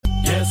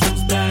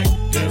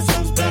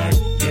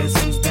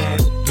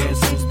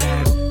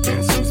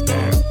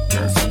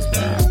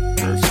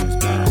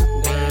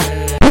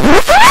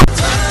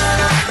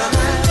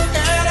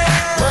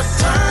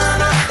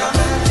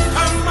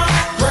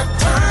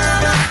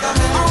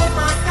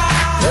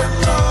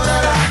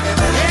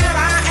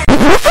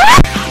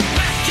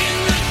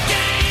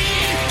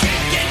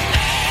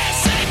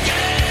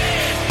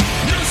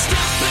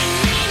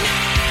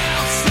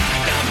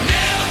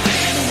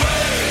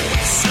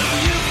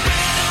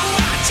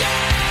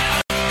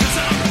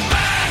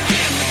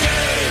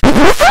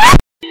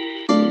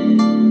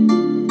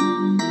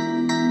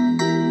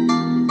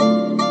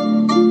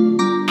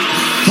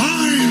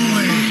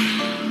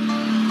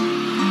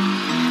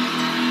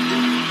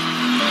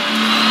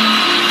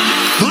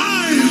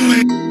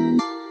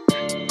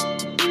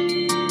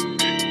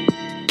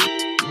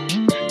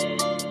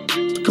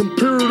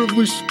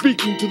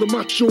Speaking to the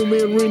Macho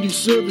Man Randy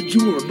Savage,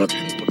 you are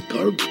nothing but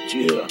garbage,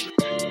 yeah.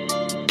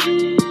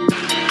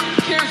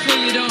 Careful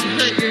you don't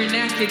hurt your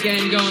neck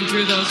again going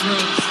through those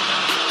ropes.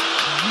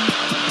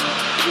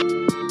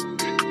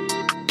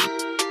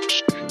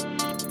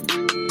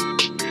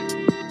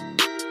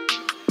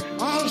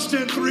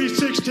 Austin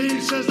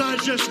 316 says I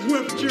just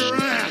whipped your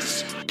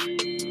ass.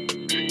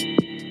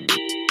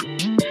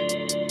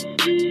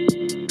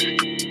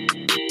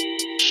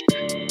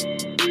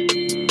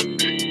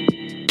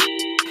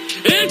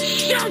 It's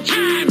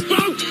showtime,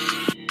 folks!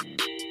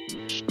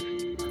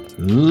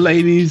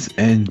 Ladies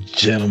and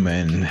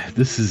gentlemen,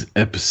 this is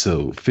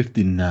episode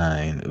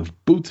 59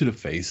 of Boot to the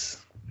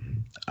Face.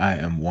 I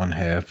am one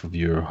half of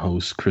your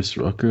host, Chris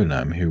Rucker, and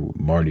I'm here with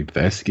Marty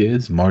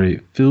Vasquez. Marty,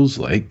 it feels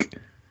like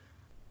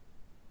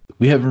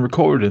we haven't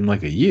recorded in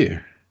like a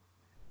year.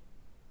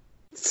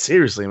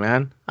 Seriously,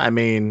 man. I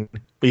mean,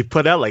 we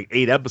put out like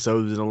 8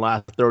 episodes in the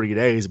last 30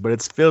 days, but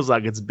it feels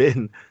like it's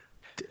been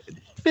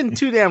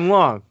too damn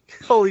long.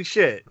 Holy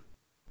shit.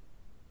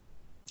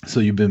 So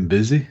you've been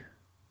busy?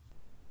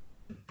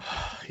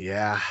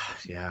 Yeah,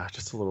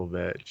 just a little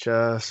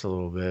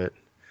bit.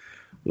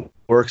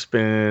 Work's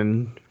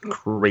been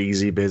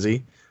crazy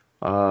busy.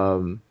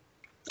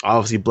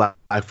 Obviously Black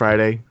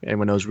Friday.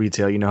 Everyone knows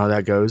retail. You know how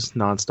that goes,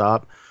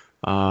 nonstop.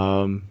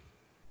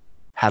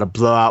 Had a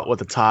blowout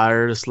with a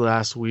tire this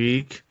last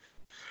week.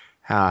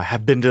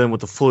 Have been dealing with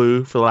the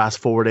flu for the last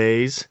 4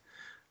 days.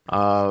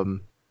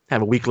 Have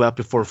a week left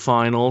before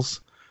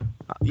finals.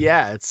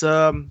 It's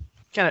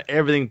kind of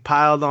everything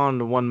piled on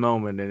to one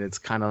moment, and it's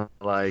kind of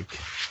like,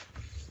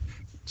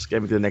 just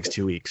get me through the next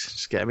 2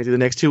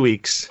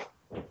 weeks.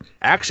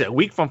 Actually, a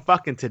week from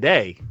fucking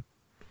today.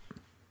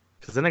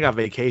 Because then I got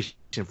vacation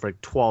for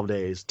like 12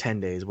 days,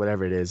 10 days,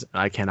 whatever it is,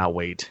 and I cannot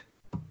wait.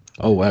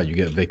 Oh, wow. You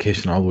got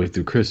vacation all the way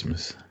through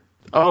Christmas.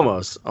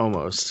 Almost. A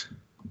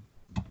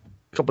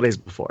couple days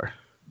before.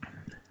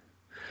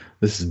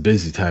 This is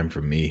busy time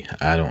for me.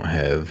 I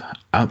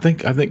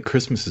think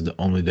Christmas is the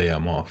only day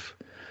I'm off.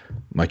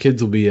 My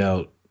kids will be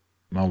out,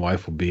 my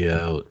wife will be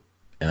out,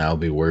 and I'll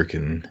be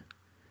working.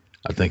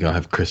 I think I'll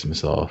have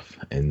Christmas off.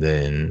 And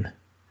then,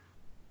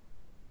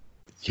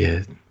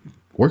 yeah,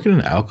 working in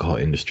the alcohol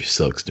industry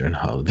sucks during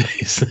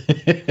holidays.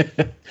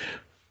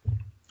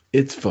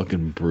 It's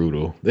fucking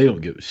brutal. They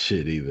don't give a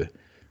shit either.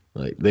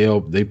 Like,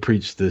 they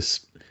preach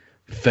this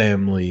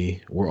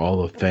family, we're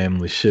all a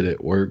family shit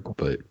at work,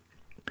 but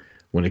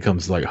when it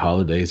comes to like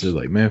holidays, they're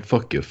like, man,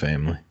 fuck your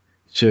family.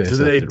 Sure,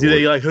 do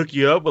they like hook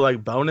you up with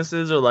like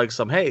bonuses or like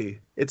some, hey,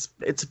 it's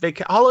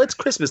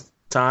Christmas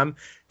time,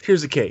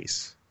 here's a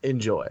case,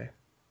 enjoy?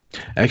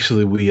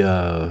 Actually,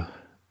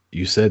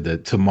 you said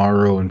that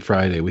tomorrow and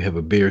Friday we have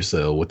a beer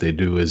sale. What they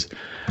do is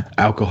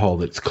alcohol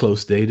that's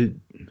close dated.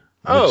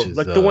 Oh,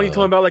 like the one you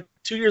told me about like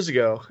 2 years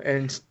ago.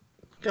 And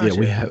gotcha.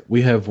 Yeah,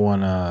 we have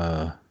one.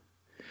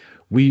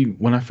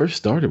 When I first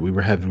started, we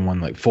were having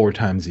one like 4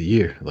 times a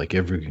year, like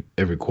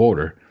every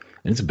quarter.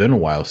 And it's been a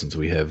while since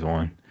we have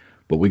one.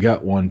 But we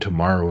got one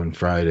tomorrow and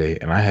Friday,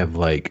 and I have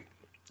like,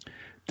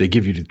 they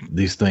give you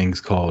these things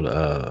called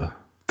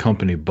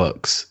company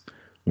bucks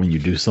when you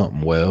do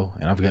something well,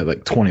 and I've got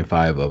like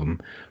 25 of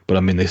them. But I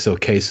mean, they sell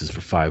cases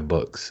for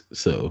 $5.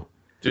 So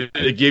do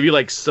they give you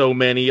like so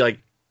many, like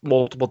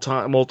multiple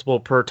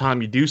per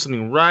time you do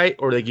something right,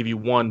 or they give you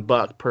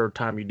 $1 per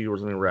time you do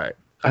something right?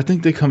 I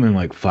think they come in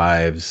like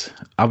 5s.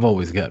 I've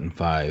always gotten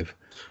 5.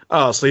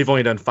 Oh, so you've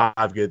only done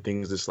 5 good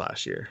things this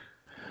last year.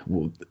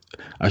 Well,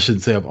 I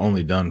shouldn't say I've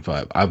only done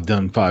 5. I've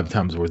done 5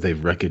 times where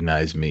they've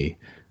recognized me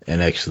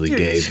and actually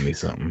gave me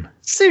something.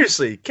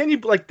 Seriously, can we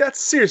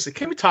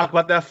talk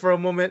about that for a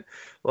moment?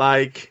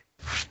 Like,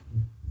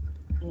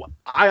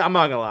 I'm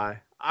not gonna lie,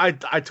 I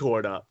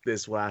tore it up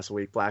this last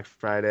week, Black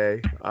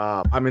Friday.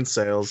 I'm in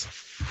sales.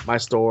 My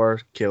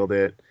store killed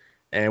it,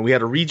 and we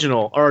had a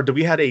regional call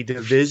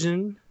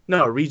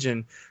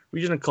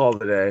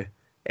today,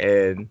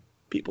 and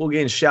people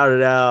getting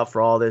shouted out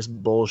for all this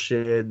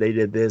bullshit. They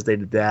did this, they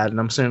did that, and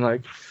I'm saying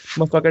like,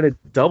 motherfucker, I did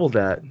double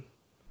that.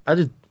 I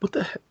did what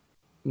the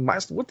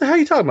hell are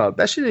you talking about?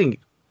 That shit ain't.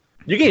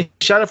 You're getting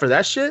shout out for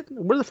that shit?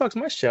 Where the fuck's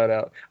my shout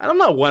out? And I'm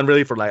not one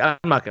really for like,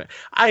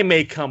 I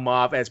may come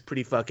off as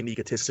pretty fucking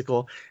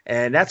egotistical,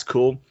 and that's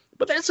cool.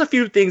 But there's a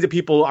few things that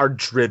people are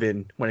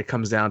driven when it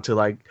comes down to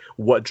like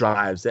what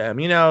drives them.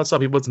 You know, some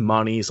people it's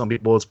money, some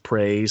people it's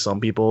praise, some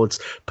people it's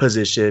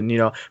position. You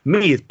know,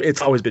 me,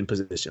 it's always been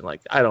position. Like,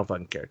 I don't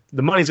fucking care.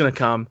 The money's going to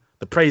come.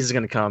 The praise is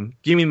going to come.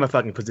 Give me my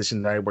fucking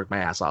position that I work my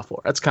ass off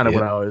for. That's kind of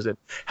what I always did.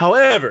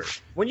 However,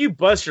 when you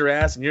bust your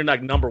ass and you're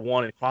like number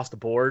one across the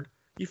board,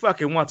 you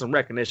fucking want some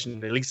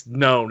recognition, at least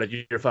know that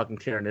you're fucking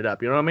tearing it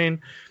up. You know what I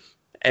mean?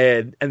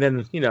 And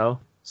then, you know,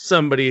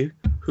 somebody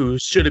who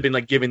should have been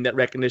like giving that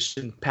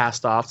recognition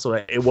passed off, so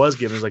it was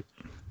given. It's like,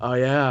 oh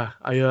yeah,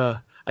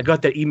 I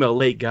got that email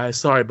late, guys.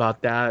 Sorry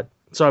about that.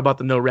 Sorry about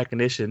the no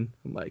recognition.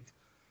 I'm like,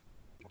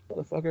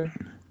 motherfucker,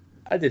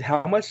 I did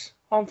how much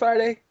on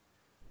Friday?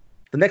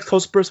 The next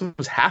closest person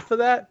was half of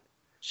that?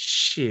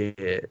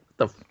 Shit. What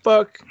the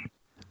fuck?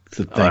 It's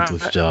a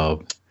thankless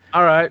job.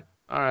 All right.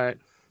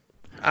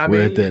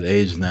 We're at that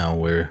age now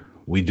where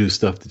we do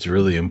stuff that's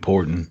really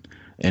important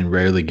and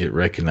rarely get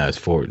recognized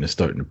for it, and it's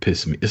starting to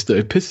piss me.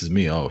 It pisses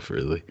me off,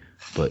 really.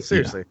 But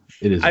seriously,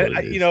 it is what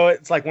it is. You know,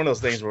 it's like one of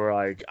those things where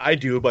like I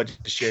do a bunch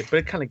of shit, but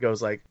it kind of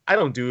goes like I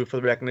don't do it for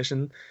the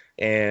recognition,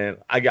 and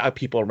I got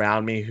people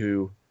around me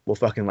who will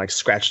fucking like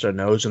scratch their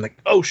nose and like,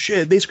 oh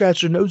shit, they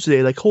scratched their nose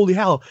today, like holy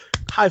hell,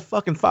 high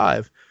fucking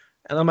five,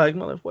 and I'm like,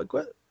 motherfucker,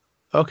 what?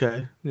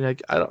 Okay,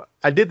 like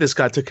I did this.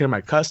 I took care of my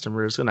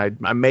customers, and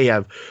I may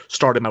have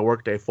started my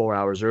workday 4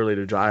 hours early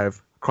to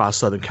drive across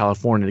Southern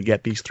California to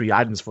get these 3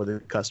 items for the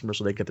customers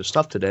so they get their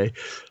stuff today.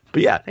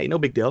 But yeah, hey, no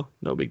big deal.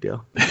 No big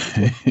deal.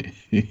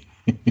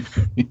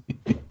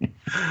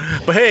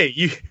 But hey,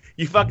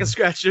 you fucking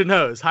scratched your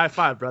nose. High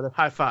five, brother.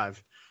 High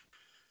five.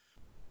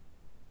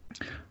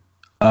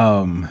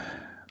 The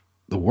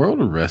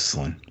world of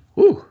wrestling.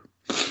 Woo.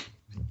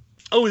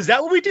 Oh, is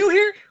that what we do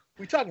here?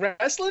 We talk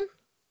wrestling?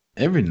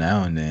 Every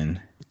now and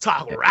then. We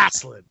talk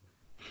wrestling.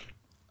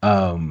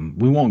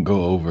 We won't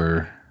go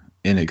over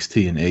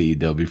NXT and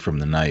AEW from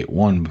the night.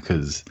 One,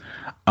 because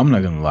I'm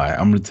not gonna lie.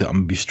 I'm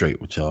gonna be straight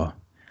with y'all.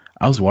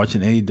 I was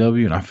watching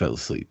AEW and I fell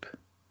asleep.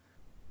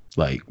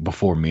 Like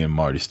before me and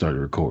Marty started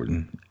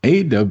recording.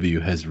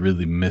 AEW has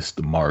really missed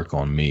the mark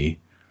on me.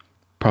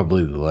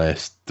 Probably the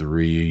last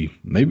 3,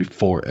 maybe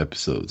 4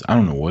 episodes. I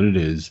don't know what it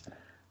is.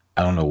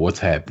 I don't know what's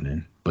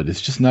happening, but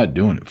it's just not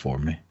doing it for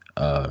me.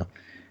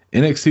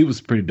 NXT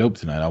was pretty dope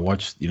tonight. I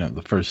watched,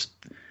 the first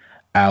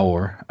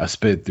hour. I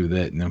sped through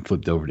that and then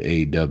flipped over to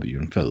AEW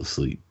and fell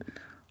asleep.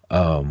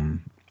 Does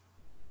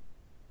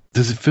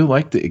it feel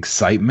like the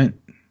excitement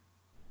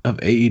of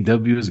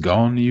AEW is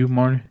gone to you,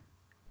 Marty?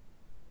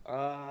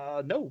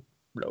 No,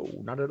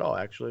 not at all,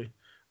 actually.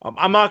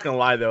 I'm not gonna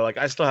lie though, like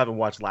I still haven't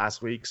watched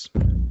last week's.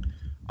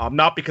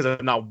 Not because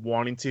I'm not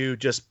wanting to,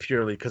 just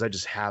purely because I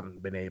just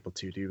haven't been able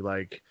to, dude.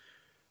 Like,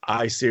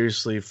 I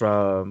seriously,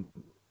 from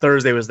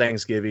Thursday was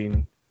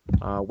Thanksgiving,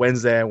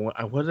 Wednesday,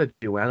 what did I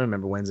do? I don't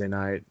remember Wednesday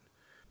night,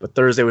 but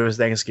Thursday was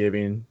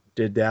Thanksgiving.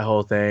 Did that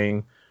whole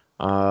thing.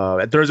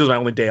 And Thursday was my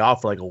only day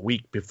off for like a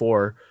week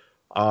before.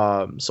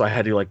 So I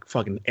had to do like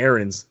fucking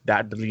errands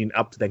that leading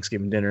up to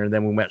Thanksgiving dinner. And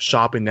then we went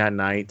shopping that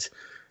night.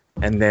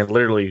 And then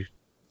literally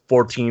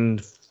 13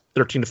 to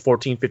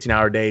 14,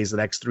 15-hour days the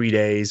next 3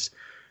 days.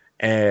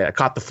 And I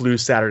caught the flu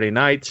Saturday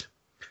night.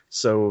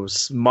 So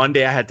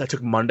Monday, I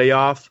took Monday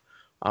off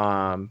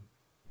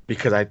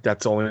because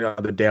that's the only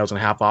other day I was going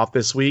to have off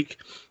this week.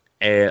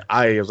 And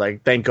I was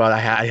like, thank God I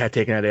had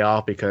taken that day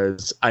off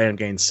because I am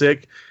getting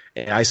sick.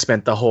 And I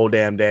spent the whole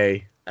damn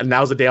day. And that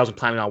was the day I was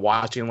planning on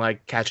watching,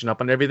 like catching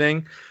up on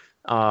everything.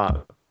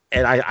 And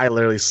I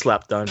literally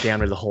slept damn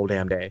near the whole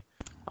damn day.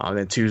 And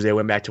then Tuesday I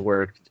went back to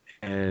work.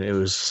 And it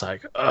was just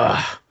like,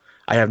 ugh.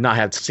 I have not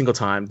had a single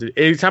time.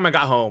 Every time I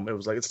got home, it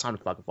was like, it's time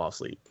to fucking fall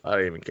asleep. I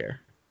don't even care.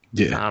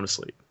 Yeah. Time to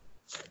sleep.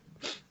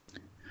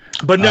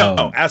 But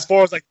no, as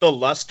far as like the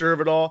luster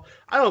of it all,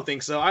 I don't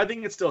think so. I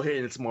think it's still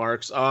hitting its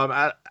marks.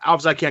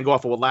 Obviously, I can't go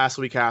off of what last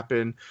week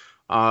happened.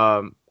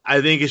 I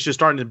think it's just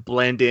starting to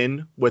blend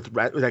in with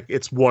like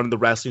it's one of the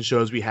wrestling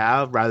shows we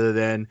have rather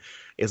than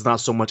it's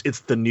not so much.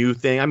 It's the new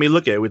thing. I mean,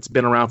 look at it. It's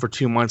been around for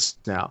 2 months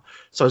now.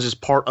 So it's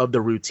just part of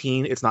the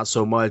routine. It's not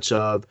so much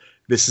of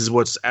this is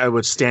what's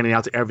standing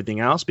out to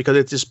everything else because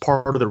it's just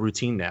part of the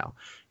routine now.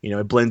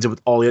 It blends in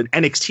with all the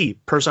NXT.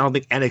 Personally, I don't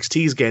think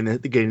NXT is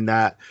getting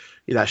that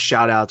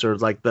shout outs or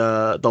like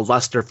the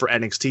luster for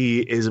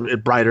NXT is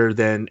brighter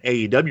than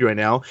AEW right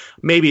now.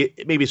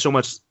 Maybe so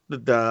much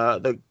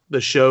the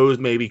shows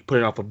maybe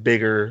putting off a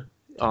bigger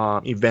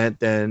event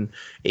than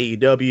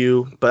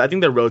AEW, but I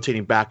think they're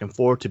rotating back and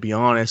forth to be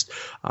honest.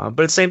 But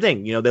it's the same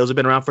thing, those have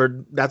been around for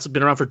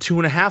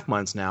 2.5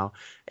 months now,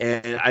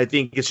 and I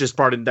think it's just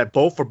part of that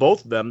for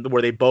both of them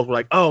where they both were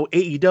like, oh,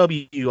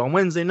 AEW on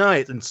Wednesday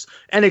nights and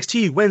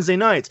NXT Wednesday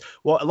nights.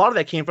 Well, a lot of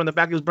that came from the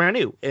fact it was brand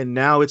new, and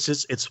now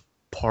it's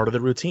part of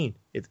the routine.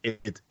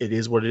 It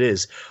is what it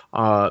is.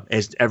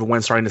 As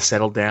everyone's starting to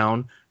settle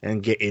down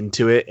and get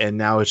into it, and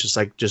now it's just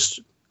like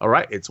all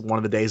right, it's one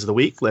of the days of the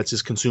week. Let's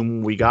just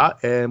consume what we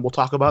got, and we'll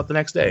talk about the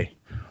next day.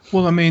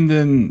 Well, I mean,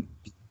 then,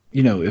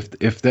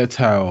 if that's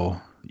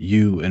how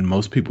you and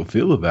most people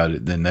feel about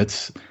it, then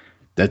that's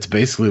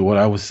basically what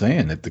I was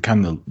saying. That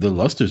the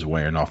luster's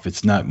wearing off.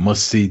 It's not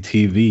must-see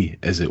TV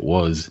as it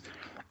was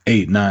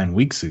 8-9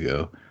 weeks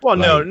ago. Well,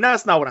 no,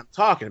 that's not what I'm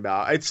talking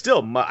about. I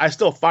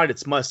still find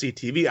it's must-see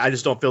TV. I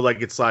just don't feel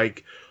like it's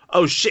like,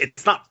 oh shit,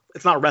 it's not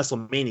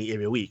WrestleMania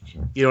every week.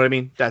 You know what I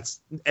mean?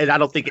 And I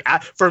don't think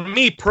for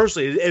me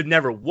personally, it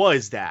never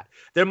was that.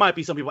 There might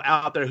be some people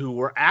out there who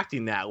were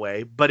acting that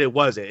way, but it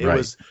wasn't. It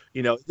was,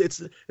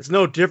 it's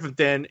no different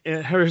than.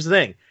 And here's the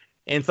thing: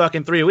 in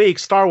fucking 3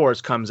 weeks, Star Wars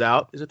comes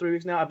out. Is it 3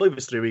 weeks now? I believe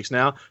it's 3 weeks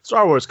now.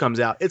 Star Wars comes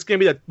out. It's gonna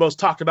be the most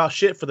talked about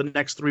shit for the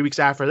next 3 weeks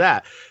after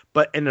that.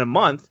 But in a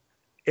month,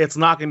 it's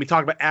not gonna be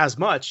talked about as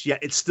much. Yet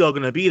it's still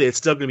gonna be there. It's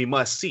still gonna be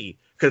must see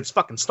because it's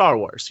fucking Star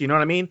Wars. You know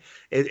what I mean?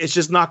 It's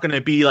just not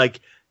gonna be like.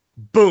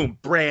 Boom,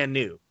 brand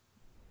new.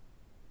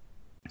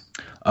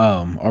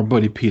 Our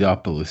buddy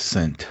Peteopolis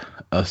sent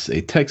us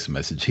a text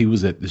message. He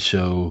was at the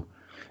show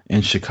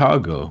in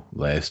Chicago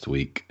last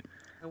week.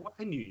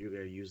 I knew you were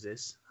going to use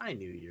this.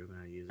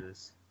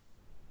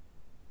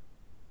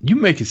 You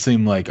make it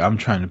seem like I'm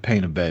trying to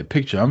paint a bad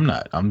picture. I'm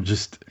not. I'm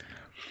just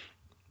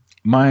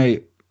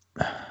when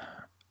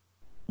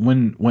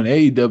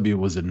AEW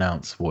was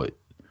announced,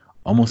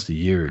 almost a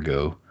year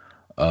ago,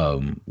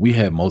 we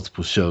had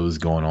multiple shows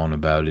going on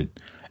about it,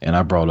 and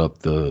I brought up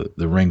the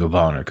Ring of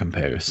Honor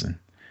comparison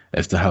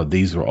as to how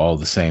these were all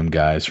the same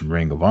guys from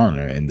Ring of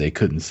Honor, and they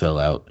couldn't sell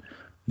out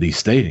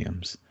these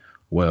stadiums.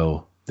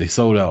 Well, they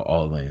sold out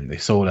All In. They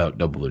sold out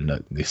Double or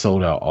Nothing. They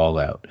sold out All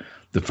Out.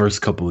 The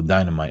first couple of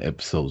Dynamite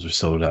episodes were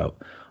sold out.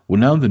 Well,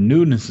 now the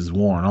newness is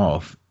worn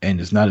off,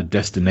 and it's not a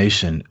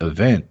destination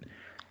event.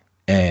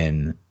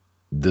 And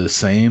the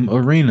same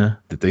arena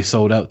that they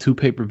sold out 2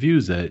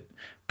 pay-per-views at,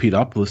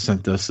 Peteopolis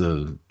sent us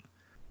a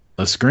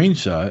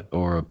screenshot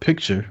or a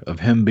picture of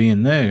him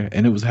being there,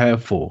 and it was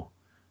half full.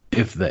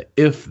 If that.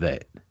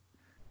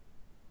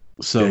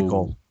 So,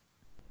 cool.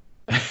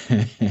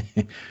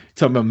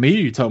 Talking about me or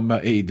you talking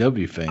about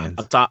AEW fans?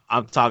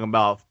 I'm talking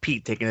about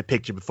Pete taking a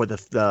picture before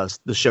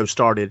the show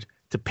started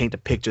to paint a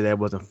picture that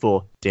wasn't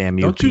full. Damn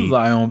you, Don't Pete. you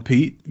lie on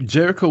Pete.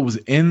 Jericho was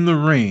in the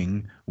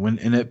ring when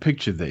in that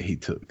picture that he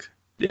took.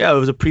 Yeah, it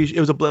was a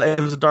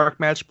dark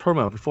match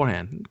promo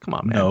beforehand. Come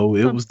on, man. No,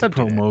 it was the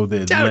promo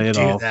that led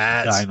off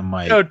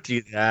Dynamite. Don't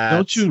do that.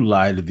 Don't you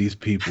lie to these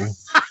people.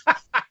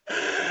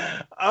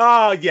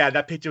 Oh yeah,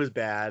 that picture was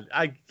bad.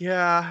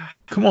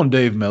 Come on,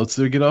 Dave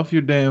Meltzer, get off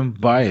your damn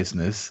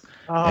biasness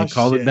and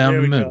call it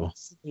down the middle.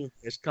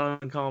 It's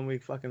call me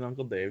fucking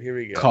Uncle Dave. Here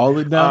we go. Call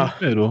it down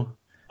the middle.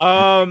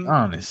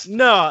 Honest.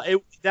 No,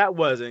 that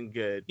wasn't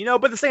good.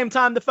 But at the same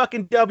time, the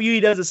fucking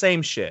WWE does the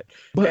same shit.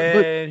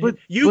 But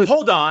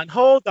hold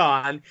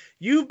on.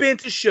 You've been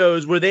to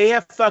shows where they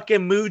have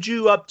fucking moved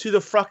you up to the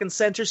fucking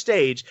center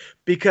stage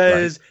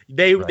because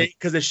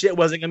because the shit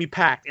wasn't gonna be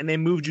packed, and they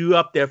moved you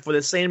up there for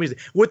the same reason.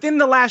 Within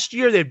the last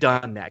year, they've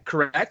done that.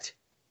 Correct?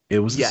 It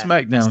was a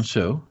SmackDown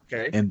show,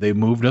 and they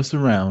moved us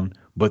around.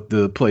 But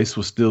the place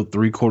was still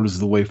 3/4 of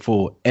the way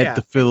full at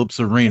the Phillips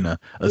Arena,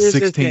 a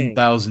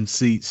 16,000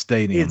 seat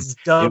stadium.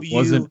 It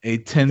wasn't a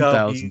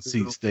 10,000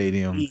 seat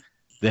stadium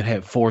that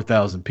had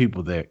 4,000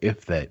 people there,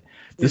 if that.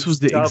 This was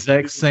the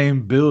exact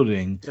same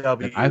building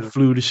that I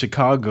flew to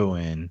Chicago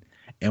in,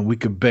 and we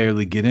could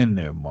barely get in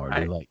there,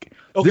 Marty.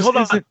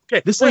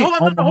 This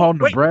ain't Omaha,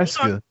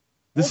 Nebraska.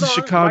 This is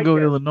Chicago,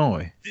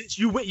 Illinois.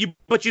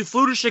 But you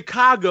flew to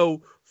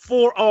Chicago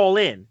for All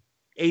In,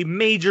 a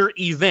major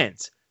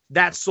event.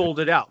 That sold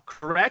it out,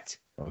 correct?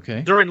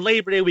 Okay. During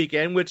Labor Day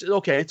weekend, which,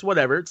 it's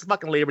whatever. It's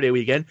fucking Labor Day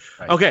weekend.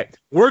 Right. Okay.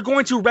 We're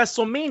going to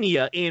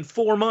WrestleMania in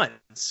 4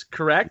 months,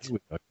 correct?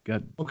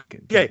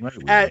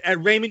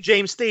 At Raymond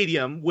James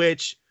Stadium,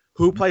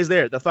 who plays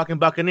there? The fucking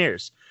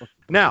Buccaneers.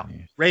 Now,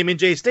 Raymond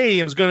James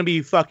Stadium is going to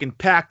be fucking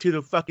packed to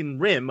the fucking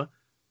rim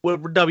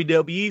with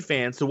WWE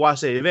fans to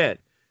watch the event.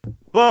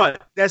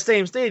 But that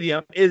same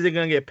stadium isn't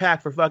going to get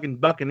packed for fucking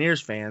Buccaneers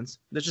fans.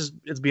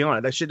 Let's be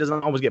honest. That shit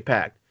doesn't always get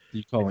packed.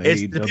 You calling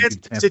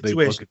AEW Tampa Bay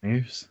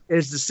Buccaneers?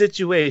 It's the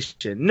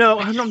situation.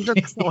 No, that's not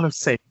what I'm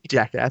saying,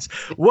 jackass.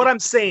 What I'm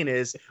saying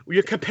is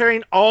you're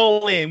comparing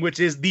All In,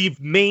 which is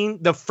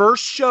the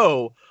first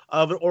show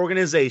of an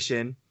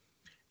organization,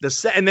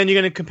 and then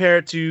you're going to compare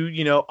it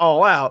to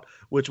All Out,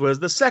 which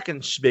was the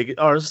second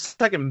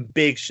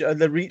big show,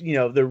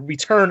 the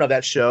return of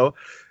that show,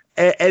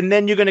 and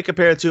then you're going to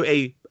compare it to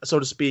a, so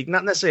to speak,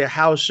 not necessarily a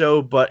house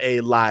show, but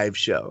a live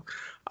show.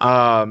 But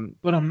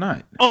I'm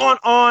not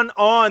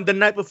on the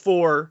night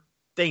before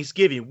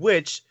Thanksgiving,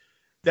 which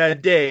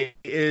that day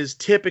is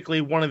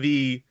typically one of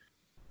the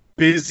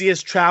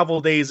busiest travel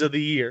days of the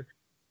year,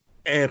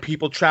 and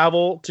people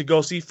travel to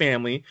go see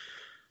family.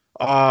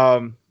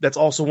 That's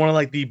also one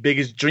of the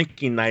biggest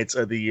drinking nights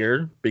of the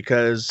year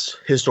because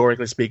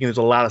historically speaking, there's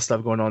a lot of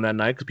stuff going on that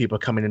night because people are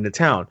coming into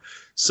town.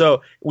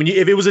 So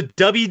if it was a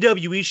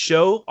WWE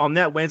show on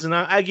that Wednesday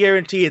night, I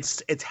guarantee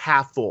it's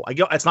half full.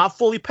 It's not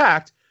fully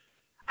packed.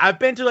 I've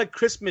been to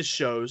Christmas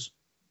shows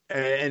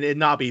and it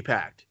not be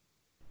packed.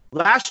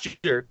 Last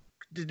year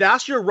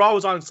Raw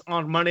was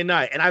on Monday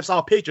night, and I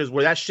saw pictures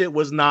where that shit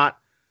was not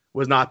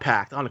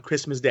packed on a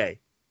Christmas Day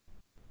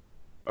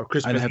or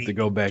Christmas. I'd have to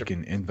go back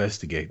and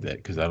investigate that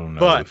because I don't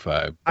know if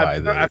I buy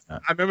that. I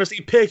remember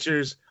seeing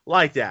pictures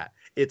like that.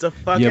 It's a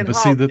fucking but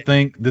holiday.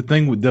 See the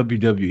thing with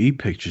WWE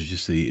pictures, you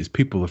see, is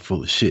people are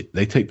full of shit.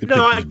 They take the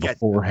pictures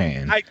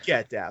beforehand. I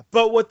get that,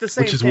 but with the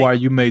same, which is why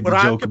you made the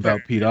joke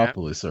about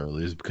Peteopolis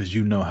earlier, is because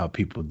you know how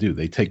people do.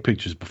 They take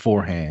pictures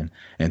beforehand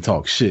and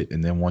talk shit,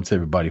 and then once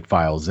everybody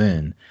files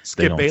in,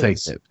 they don't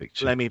take that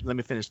picture. Let me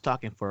finish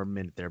talking for a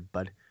minute there,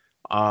 bud.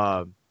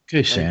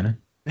 Okay, Shannon.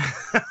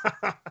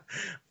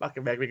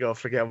 Fucking make me go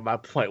forget what my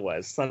point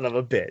was, son of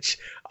a bitch.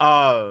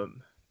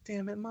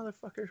 Damn it,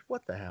 motherfucker!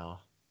 What the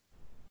hell?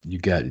 You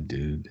got it,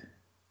 dude.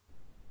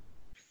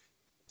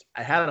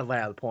 I had a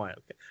valid point.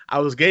 I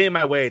was getting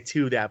my way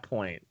to that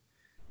point.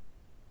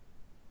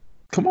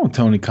 Come on,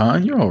 Tony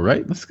Khan. You're all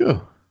right. Let's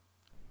go.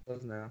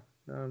 Now?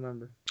 I don't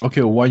remember.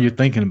 Okay, well, while you're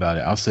thinking about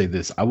it, I'll say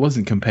this. I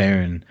wasn't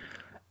comparing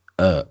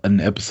an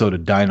episode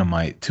of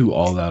Dynamite to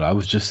All Out. I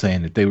was just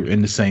saying that they were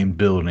in the same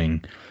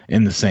building,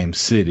 in the same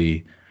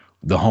city,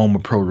 the home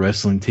of pro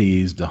wrestling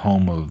tees, the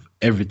home of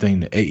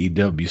everything that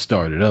AEW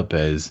started up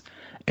as,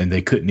 and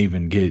they couldn't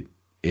even get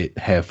it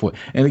halfway.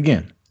 And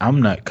again,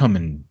 I'm not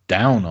coming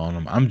down on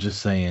them. I'm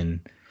just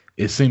saying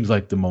it seems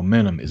like the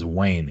momentum is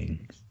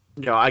waning.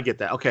 No, I get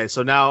that. Okay,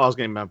 so now I was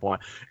getting my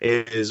point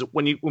is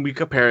when we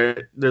compare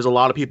it, there's a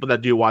lot of people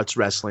that do watch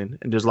wrestling,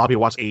 and there's a lot of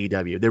people watch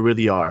AEW. There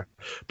really are.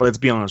 But let's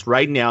be honest.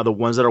 Right now, the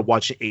ones that are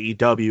watching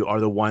AEW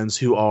are the ones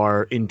who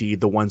are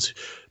indeed the ones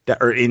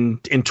that are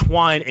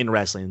entwined in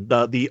wrestling.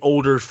 The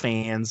older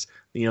fans,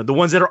 the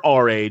ones that are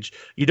our age.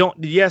 You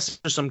don't. Yes,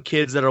 there's some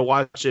kids that are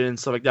watching and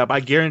stuff like that. But I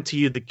guarantee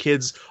you, the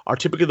kids are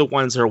typically the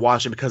ones that are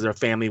watching because their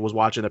family was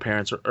watching, their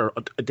parents or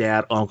a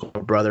dad, uncle,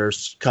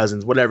 brothers,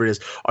 cousins, whatever it is,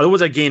 are the ones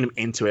that gain them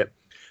into it.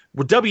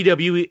 With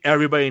WWE,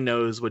 everybody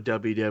knows what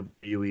WWE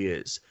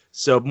is.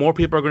 So more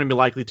people are going to be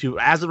likely to,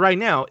 as of right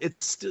now,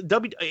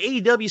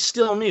 AEW is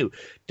still new.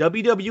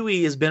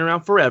 WWE has been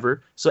around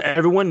forever, so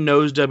everyone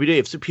knows WWE.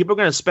 If people are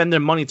going to spend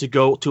their money to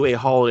go to a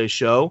holiday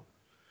show,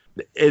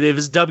 if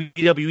it's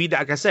WWE,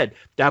 like I said,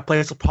 that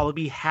place will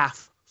probably be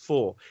half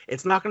full.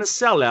 It's not going to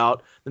sell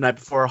out the night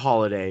before a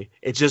holiday.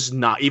 It's just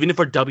not, even if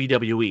for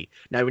WWE.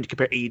 Now, when you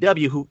compare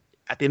AEW, who,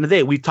 at the end of the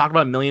day, we've talked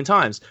about it a million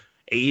times,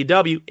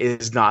 AEW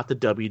is not the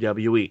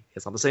WWE.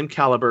 It's not the same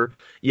caliber.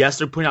 Yes,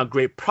 they're putting out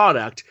great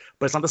product,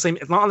 but it's not the same.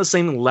 It's not on the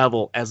same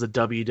level as the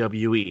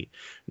WWE.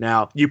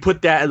 Now, you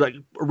put that like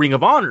Ring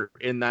of Honor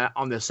in that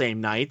on the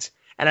same night,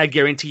 and I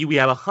guarantee you we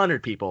have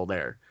 100 people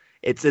there.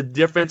 It's a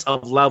difference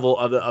of level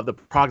of the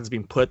product that's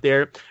being put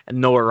there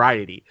and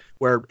notoriety.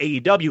 Where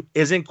AEW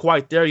isn't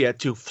quite there yet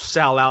to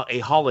sell out a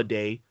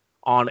holiday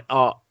on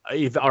or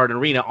an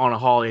arena on a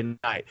holiday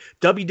night.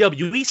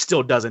 WWE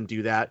still doesn't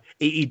do that.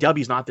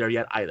 AEW's not there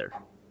yet either.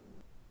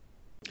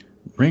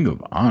 Ring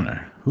of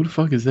Honor? Who the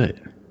fuck is that?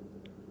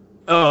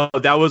 Oh,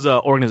 that was an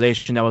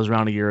organization that was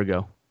around a year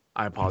ago.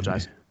 I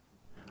apologize.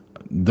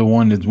 The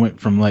one that went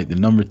from like the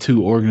number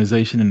 2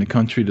 organization in the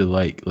country to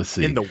like, let's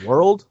see. In the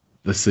world?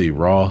 Let's see.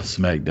 Raw,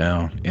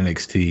 SmackDown,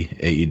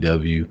 NXT,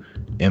 AEW,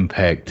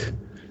 Impact,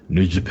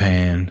 New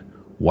Japan,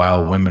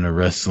 Wild Women of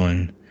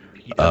Wrestling,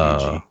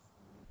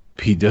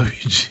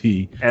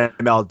 PWG,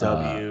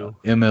 MLW,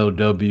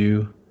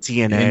 MLW,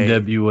 TNA,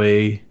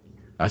 NWA.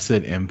 I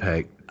said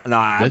Impact. No,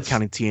 I'm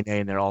counting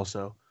TNA in there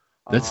also.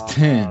 That's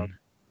 10.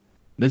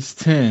 That's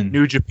 10.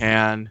 New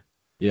Japan.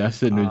 Yeah, I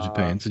said New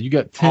Japan. So you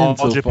got 10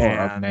 so Japan.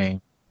 far I've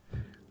named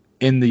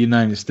in the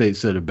United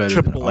States that are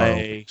better than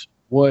AAA.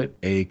 What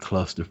a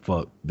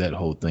clusterfuck that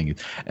whole thing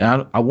is.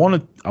 And I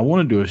want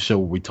to do a show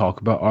where we talk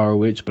about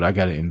ROH, but I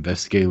got to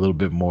investigate a little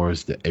bit more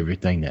as to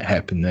everything that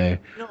happened there.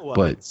 You know what?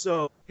 But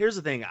so here's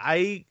the thing.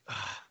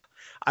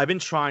 I've been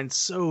trying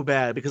so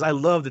bad because I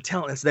love the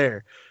talent that's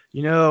there.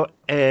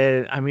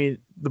 And I mean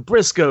the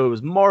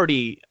Briscoes,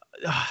 Marty,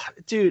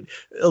 dude,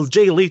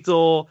 Jay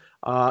Lethal.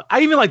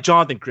 I even like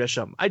Jonathan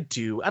Grisham. I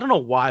do. I don't know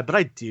why, but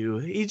I do.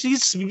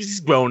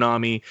 He's grown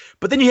on me.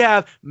 But then you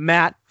have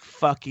Matt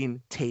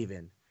fucking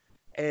Taven.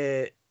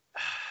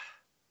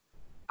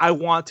 I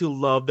want to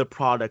love the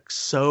product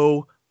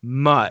so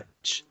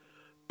much,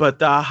 but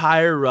the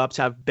higher ups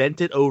have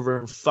bent it over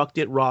and fucked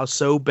it raw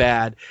so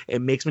bad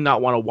it makes me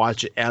not want to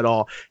watch it at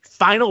all.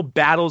 Final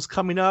battles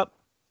coming up,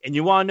 and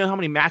you want to know how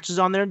many matches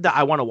on there that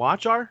I want to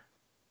watch are?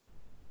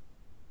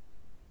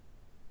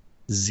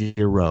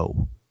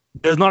 0.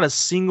 There's not a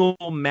single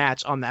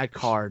match on that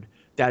card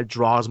that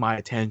draws my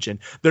attention.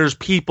 There's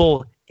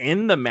people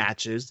in the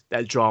matches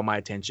that draw my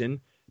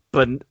attention,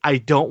 but I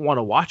don't want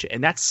to watch it,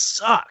 and that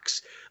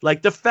sucks.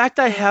 Like the fact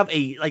I have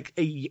a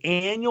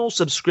annual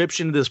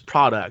subscription to this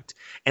product,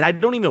 and I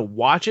don't even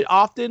watch it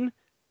often.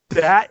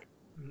 That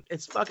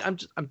it's fuck. I'm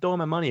throwing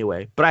my money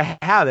away, but I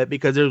have it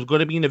because there's going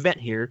to be an event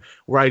here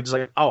where I just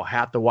like, I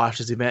have to watch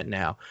this event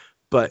now.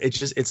 But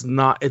it's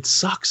not. It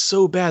sucks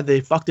so bad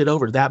they fucked it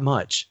over that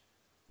much.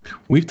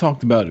 We've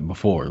talked about it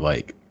before.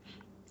 Like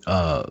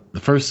the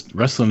first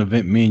wrestling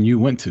event me and you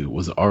went to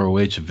was an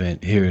ROH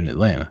event here in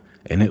Atlanta.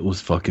 And it was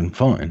fucking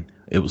fun.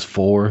 It was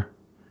 4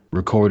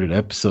 recorded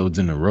episodes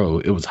in a row.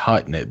 It was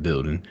hot in that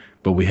building,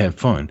 but we had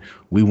fun.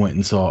 We went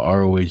and saw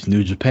ROH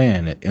New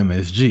Japan at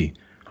MSG.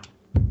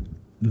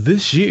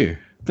 This year,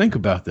 think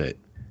about that.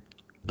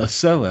 A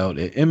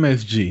sellout at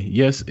MSG.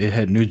 Yes, it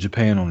had New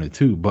Japan on it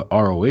too, but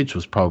ROH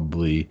was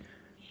probably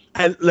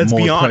and let's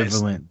more be honest.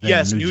 prevalent than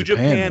Yes, New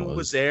Japan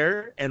was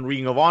there and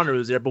Ring of Honor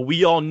was there, but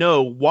we all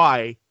know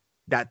why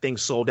that thing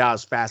sold out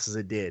as fast as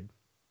it did.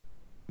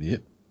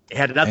 Yep. It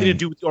had nothing to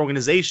do with the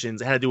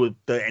organizations. It had to do with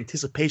the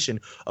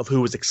anticipation of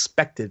who was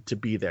expected to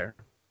be there.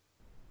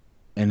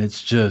 And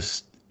it's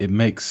just, it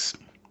makes,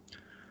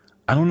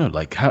 I don't know,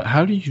 like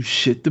how do you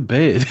shit the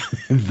bed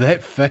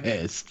that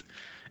fast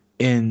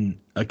in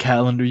a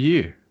calendar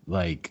year?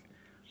 Like,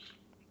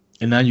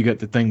 and now you got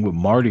the thing with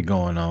Marty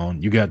going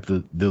on. You got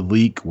the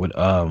leak with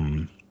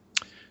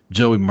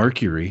Joey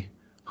Mercury,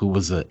 who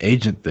was an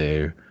agent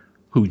there,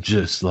 who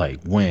just like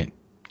went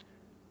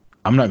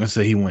I'm not gonna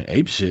say he went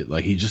ape shit.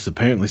 Like he just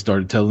apparently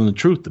started telling the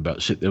truth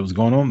about shit that was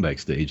going on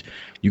backstage.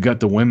 You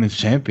got the women's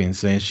champion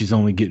saying she's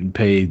only getting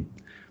paid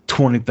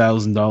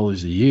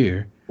 $20,000 a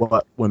year.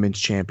 What women's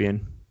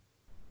champion?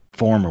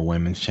 Former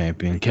women's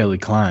champion Kelly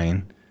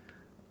Klein,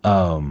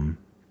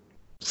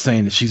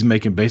 saying that she's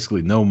making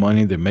basically no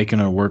money. They're making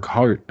her work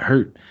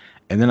hurt.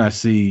 And then I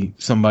see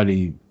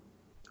somebody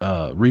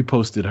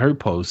reposted her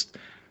post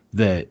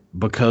that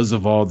because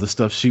of all the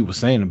stuff she was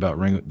saying about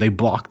Ring, they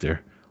blocked her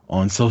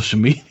on social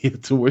media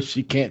to where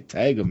she can't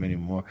tag them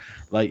anymore.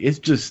 Like, it's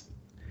just,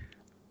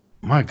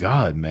 my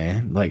God,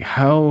 man. Like,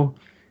 how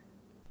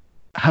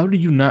do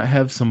you not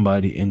have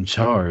somebody in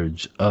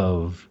charge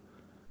of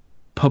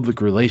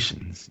public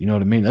relations? You know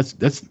what I mean?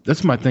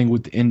 That's my thing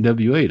with the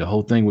NWA, the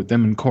whole thing with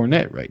them and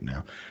Cornette right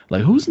now.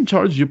 Like, who's in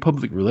charge of your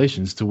public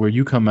relations to where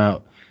you come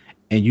out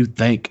and you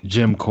thank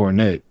Jim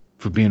Cornette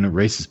for being a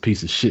racist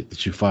piece of shit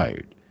that you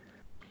fired?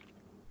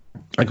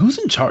 Like, who's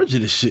in charge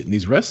of this shit in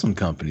these wrestling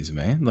companies,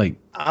 man? Like,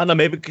 I don't know.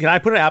 Maybe can I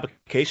put an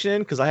application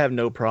in? Because I have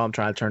no problem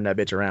trying to turn that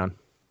bitch around.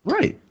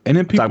 Right. And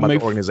then people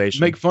make fun of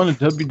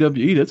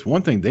WWE. That's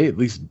one thing they at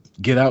least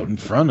get out in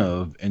front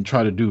of and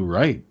try to do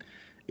right,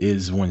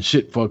 is when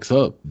shit fucks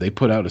up, they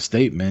put out a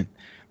statement,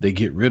 they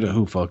get rid of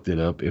who fucked it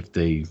up. If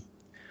they,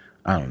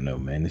 I don't know,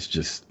 man.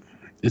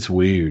 It's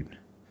weird.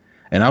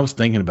 And I was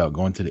thinking about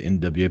going to the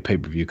NWA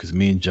pay-per-view because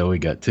me and Joey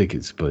got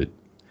tickets, but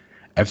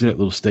after that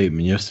little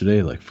statement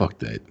yesterday, like, fuck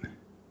that.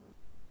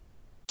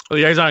 Oh,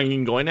 you guys aren't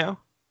even going now?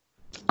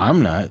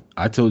 I'm not.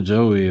 I told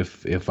Joey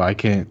if I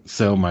can't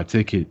sell my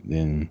ticket,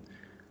 then,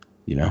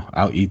 you know,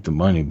 I'll eat the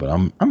money, but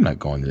I'm not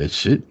going to that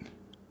shit.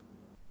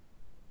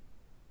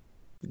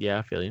 Yeah,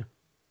 I feel you.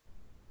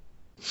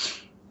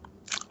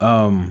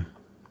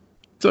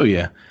 So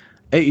yeah,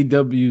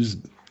 AEW's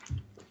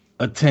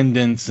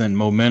attendance and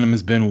momentum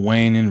has been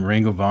waning.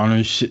 Ring of Honor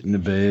is shit in the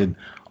bed.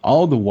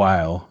 All the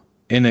while,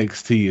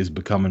 NXT is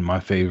becoming my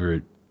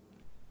favorite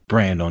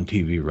brand on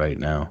TV right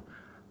now.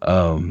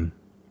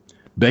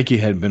 Becky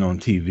had been on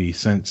TV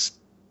since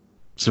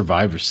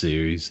Survivor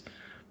Series,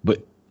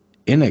 but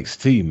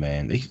NXT,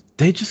 man,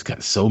 they just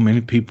got so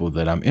many people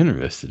that I'm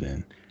interested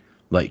in.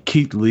 Like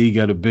Keith Lee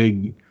got a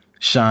big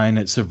shine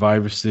at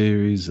Survivor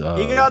Series. He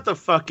got the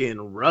fucking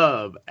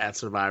rub at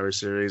Survivor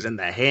Series and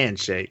the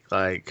handshake.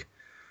 Like,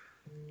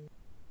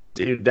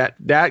 dude, that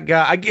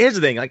guy. Here's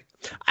the thing. Like,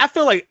 I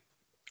feel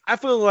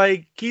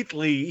like Keith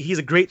Lee.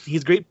 He's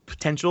great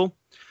potential.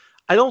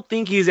 I don't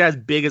think he's as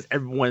big as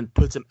everyone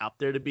puts him out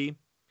there to be.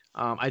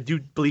 I do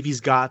believe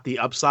he's got the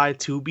upside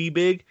to be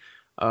big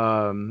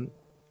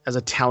as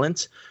a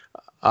talent.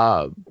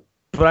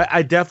 But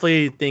I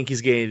definitely think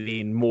he's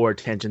getting more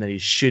attention than he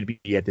should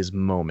be at this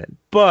moment.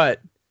 But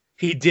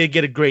he did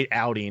get a great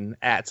outing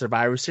at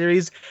Survivor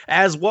Series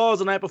as well as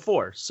the night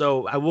before.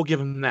 So I will give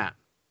him that.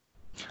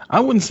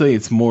 I wouldn't say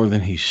it's more than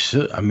he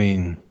should. I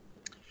mean,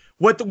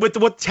 with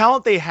what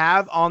talent they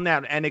have on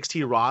that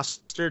NXT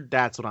roster,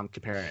 that's what I'm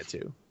comparing it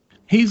to.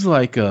 He's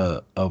like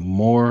a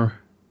more,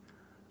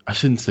 I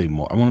shouldn't say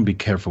more. I want to be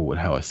careful with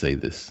how I say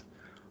this.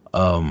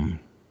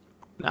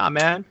 Nah,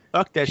 man.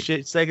 Fuck that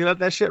shit. Say let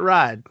that shit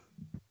ride.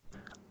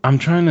 I'm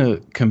trying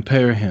to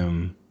compare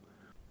him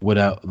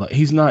without, like,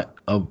 he's not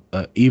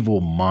a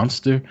evil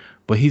monster,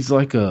 but he's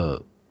like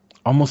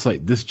almost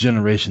like this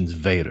generation's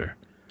Vader.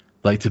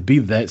 Like, to be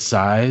that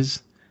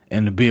size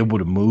and to be able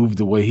to move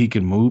the way he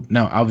can move.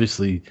 Now,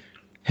 obviously,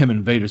 him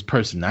and Vader's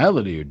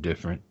personality are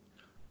different,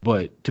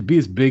 but to be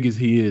as big as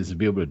he is, to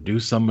be able to do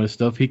some of the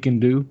stuff he can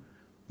do,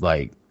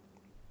 like,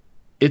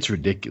 it's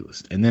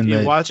ridiculous. And then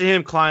you're watching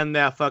him climb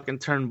that fucking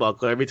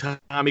turnbuckle. Every time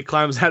he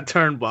climbs that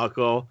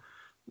turnbuckle,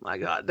 my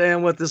God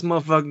damn, what this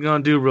motherfucker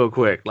gonna do real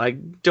quick?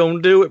 Like,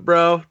 don't do it,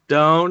 bro.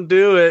 Don't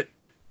do it.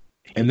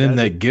 And then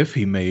that gif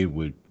he made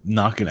with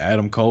knocking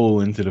Adam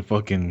Cole into the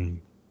fucking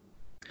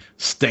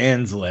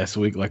stands last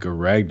week like a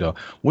ragdoll,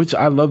 which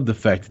I love the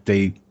fact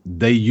that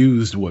they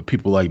used what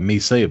people like me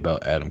say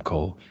about Adam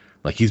Cole.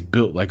 Like, he's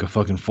built like a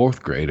fucking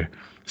fourth grader.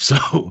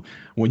 So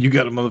when you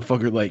got a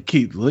motherfucker like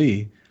Keith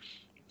Lee,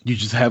 you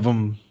just have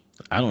him,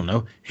 I don't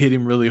know, hit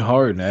him really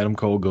hard and Adam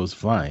Cole goes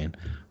flying.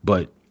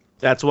 But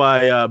that's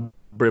why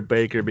Britt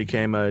Baker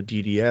became a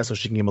DDS, so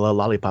she can give him a little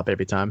lollipop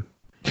every time.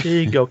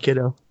 Here you go,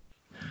 kiddo.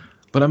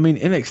 But I mean,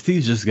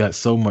 NXT's just got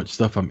so much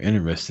stuff I'm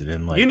interested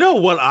in. Like, you know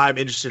what I'm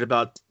interested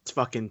about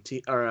fucking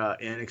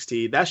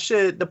NXT? That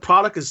shit, the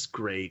product is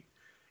great.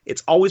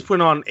 It's always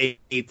put on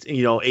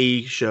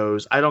A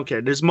shows. I don't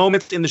care. There's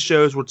moments in the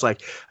shows where it's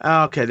like,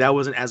 oh, okay, that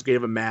wasn't as great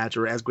of a match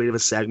or as great of a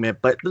segment,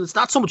 but it's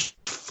not so much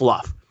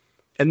fluff.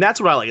 And that's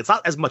what I like. It's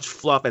not as much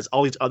fluff as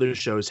all these other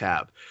shows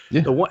have.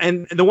 Yeah. The one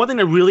thing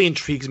that really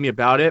intrigues me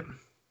about it,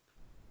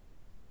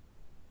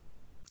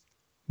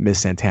 Miss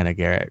Santana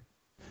Garrett.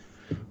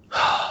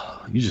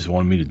 You just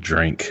wanted me to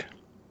drink.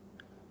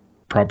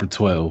 Proper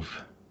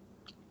 12.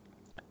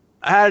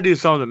 I had to do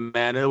something,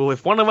 man.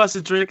 If one of us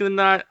is drinking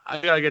tonight, I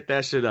gotta get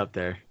that shit up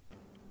there.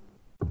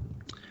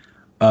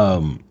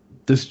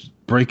 This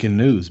breaking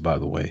news, by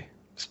the way.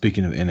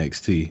 Speaking of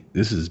NXT,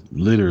 this is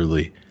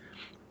literally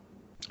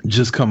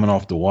just coming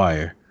off the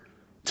wire.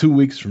 2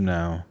 weeks from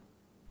now,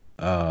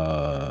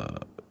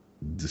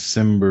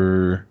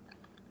 December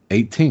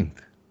 18th,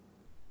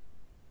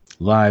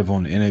 live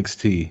on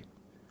NXT.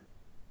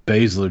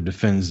 Baszler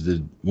defends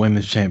the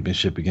women's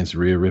championship against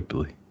Rhea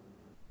Ripley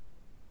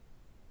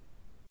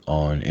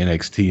on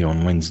NXT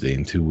on Wednesday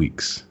in 2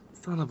 weeks.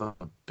 Son of a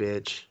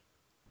bitch.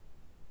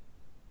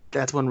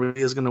 That's when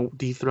Rhea's gonna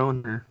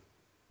dethrone her.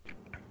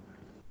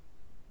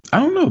 I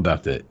don't know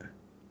about that.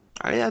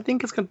 I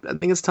think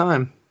it's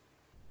time.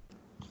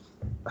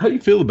 How do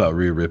you feel about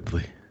Rhea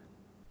Ripley?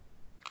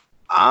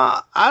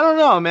 I don't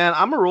know, man.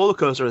 I'm a roller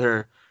coaster with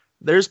her.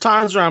 There's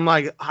times where I'm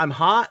like, I'm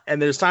hot,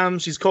 and there's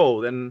times she's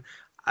cold, and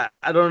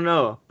I don't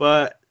know.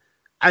 But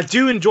I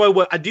do enjoy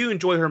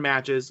her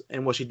matches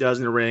and what she does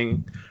in the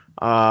ring.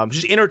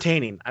 She's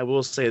entertaining. I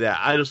will say that.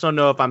 I just don't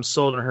know if I'm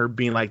sold on her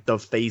being like the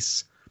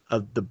face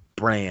of the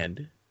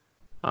brand,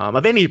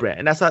 of any brand.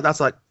 And that's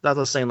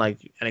not saying like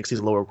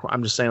NXT's lower.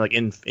 I'm just saying like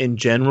in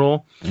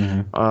general.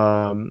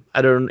 Mm-hmm.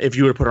 I don't. If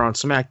you were to put her on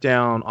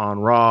SmackDown, on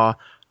Raw,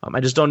 I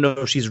just don't know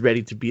if she's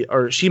ready to be,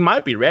 or she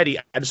might be ready.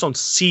 I just don't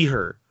see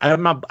her. I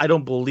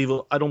don't believe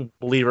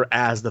her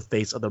as the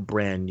face of the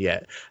brand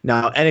yet.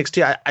 Now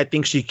NXT, I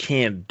think she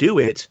can do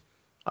it.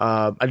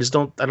 I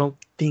don't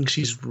think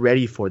she's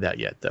ready for that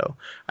yet, though.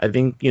 I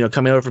think,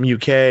 coming over from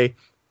UK,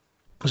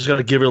 she's got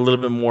to give her a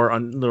little more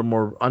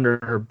under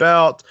her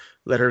belt,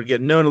 let her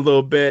get known a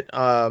little bit.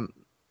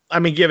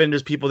 Given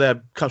there's people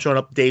that have shown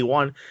up day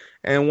one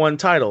and won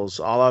titles,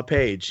 a la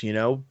Paige,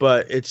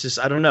 but it's just,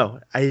 I don't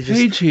know.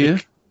 Paige here.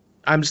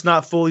 I'm just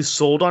not fully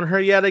sold on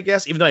her yet, I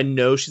guess, even though I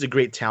know she's a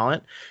great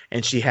talent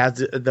and she has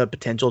the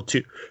potential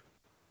to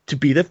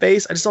be the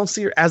face. I just don't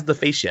see her as the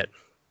face yet.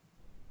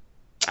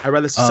 I'd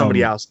rather see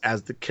somebody else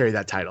carry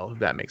that title, if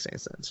that makes any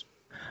sense.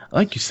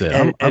 Like you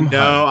said, I'm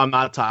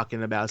not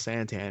talking about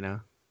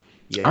Santana.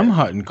 Yeah. I'm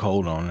hot and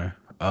cold on her.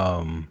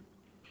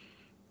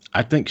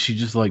 I think she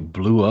just like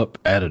blew up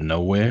out of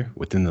nowhere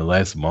within the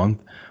last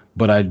month,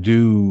 but I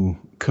do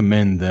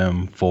commend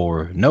them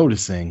for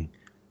noticing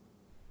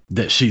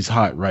that she's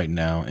hot right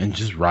now and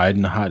just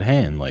riding the hot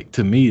hand. Like,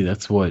 to me,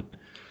 that's what,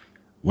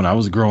 when I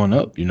was growing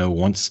up,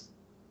 once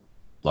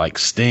like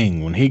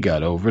Sting, when he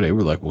got over, they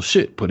were like, well,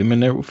 shit, put him in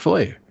there with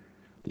Flair.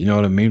 You know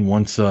what I mean?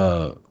 Once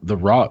The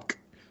Rock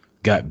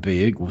got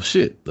big, well,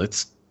 shit,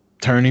 let's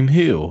turn him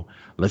heel.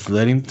 Let's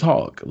let him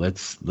talk.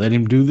 Let's let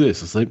him do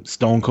this. Let's let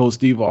Stone Cold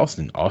Steve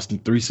Austin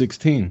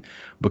 316,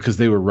 because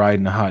they were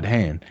riding the hot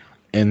hand.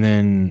 And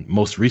then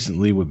most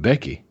recently with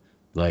Becky,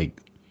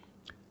 like,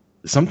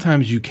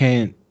 sometimes you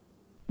can't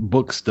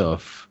book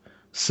stuff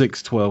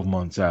 6-12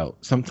 months out.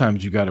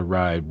 Sometimes you got to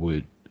ride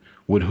with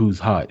who's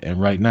hot. And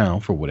right now,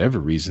 for whatever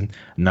reason,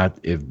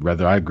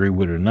 whether I agree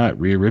with it or not,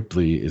 Rhea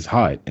Ripley is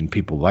hot and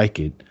people like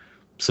it.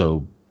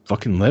 So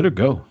fucking let her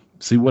go.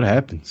 See what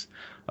happens.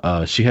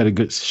 She had a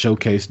good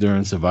showcase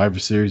during Survivor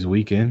Series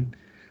weekend.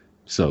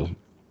 So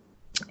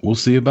we'll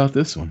see about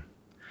this one.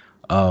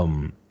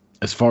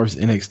 As far as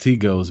NXT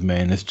goes,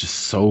 man, it's just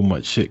so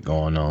much shit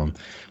going on.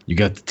 You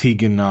got the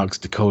Tegan Nox,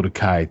 Dakota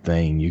Kai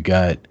thing. You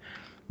got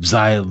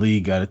Xia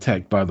Li got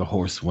attacked by the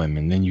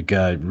Horsewomen. Then you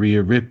got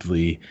Rhea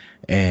Ripley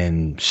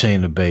and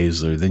Shayna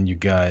Baszler. Then you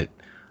got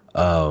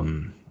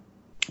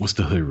what's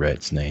the Hood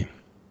Rat's name?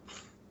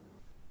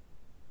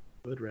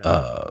 Hood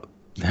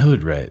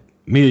Rat.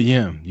 Mia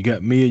Yim. You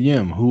got Mia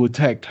Yim, who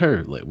attacked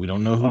her. Like, we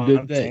don't know who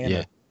did that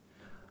yet.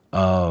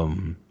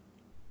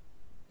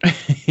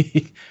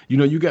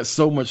 You got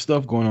so much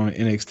stuff going on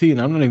in NXT,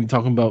 and I'm not even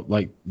talking about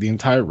like the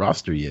entire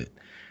roster yet.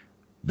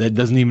 That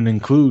doesn't even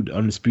include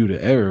Undisputed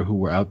Era, who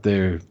were out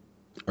there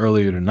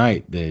earlier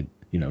tonight. That,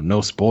 no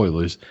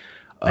spoilers.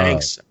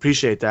 Thanks,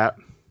 appreciate that.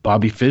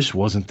 Bobby Fish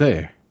wasn't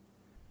there.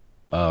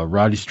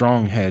 Roddy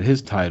Strong had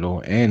his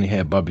title, and he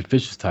had Bobby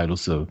Fish's title.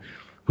 So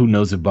who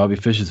knows if Bobby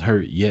Fish is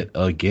hurt yet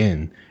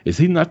again? Is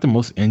he not the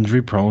most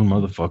injury-prone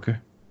motherfucker?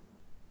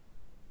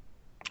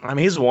 I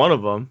mean, he's one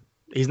of them.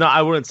 He's not.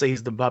 I wouldn't say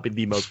he's probably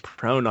the most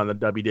prone on the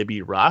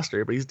WWE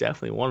roster, but he's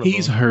definitely one of them.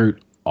 He's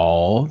hurt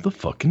all the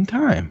fucking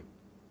time.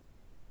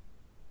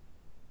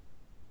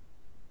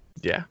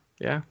 Yeah.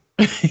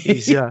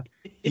 He's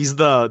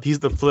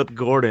the Flip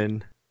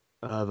Gordon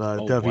of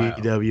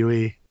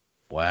WWE.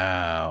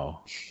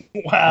 Wow.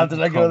 Wow,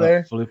 did I go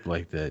there? Flip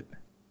like that.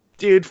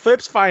 Dude,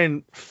 Flip's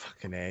fighting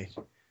fucking A.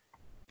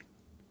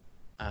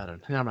 I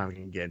don't know. I'm not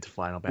going to get into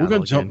Final Battle. We're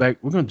going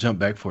to jump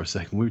back for a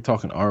second. We were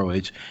talking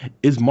ROH.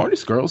 Is Marty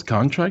Scurll's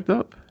contract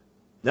up?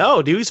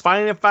 No, dude, he's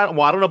fighting at Final.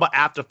 Well, I don't know about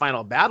after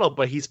Final Battle,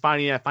 but he's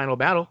fighting at Final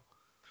Battle.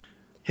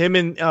 Him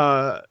and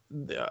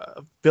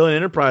Villain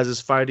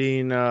Enterprises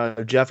fighting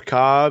Jeff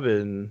Cobb,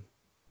 and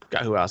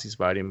got who else he's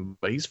fighting,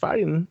 but he's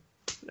fighting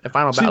at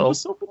Final Battle.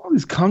 What's up with all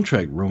these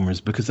contract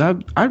rumors? Because I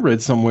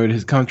read somewhere that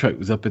his contract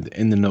was up at the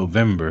end of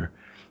November,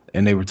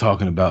 and they were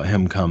talking about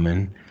him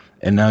coming,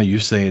 and now you're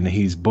saying that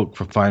he's booked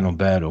for Final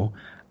Battle.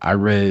 I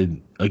read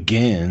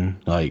again,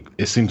 like,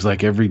 it seems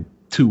like every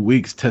 2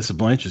 weeks Tessa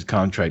Blanchard's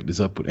contract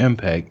is up with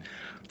Impact.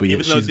 But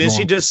even though, didn't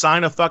she just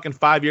sign a fucking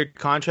 5-year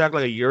contract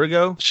like a year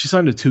ago? She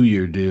signed a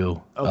 2-year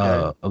deal.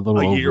 Okay. A little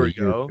over a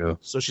year ago.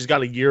 So she's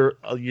got a year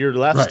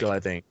left still,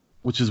 I think.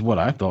 which is what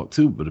I thought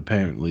too. But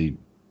apparently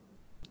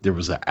there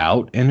was an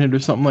out in it or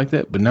something like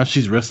that. But now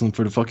she's wrestling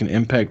for the fucking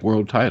Impact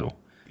World title.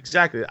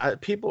 Exactly.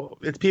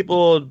 It's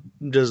people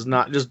just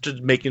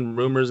making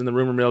rumors in the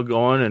rumor mill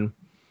going, and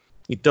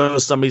you throw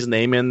somebody's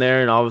name in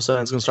there, and all of a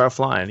sudden it's gonna start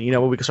flying. You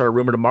know, we can start a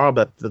rumor tomorrow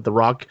that The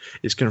Rock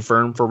is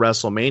confirmed for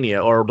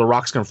WrestleMania, or The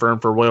Rock's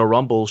confirmed for Royal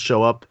Rumble.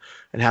 Show up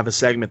and have a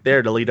segment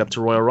there to lead up to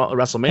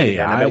WrestleMania. Hey,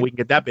 and I bet we can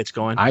get that bitch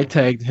going. I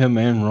tagged him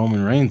and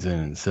Roman Reigns in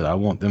and said I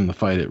want them to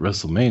fight at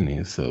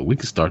WrestleMania, so we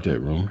can start that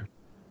rumor.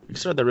 We can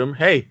start that rumor.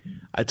 Hey,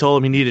 I told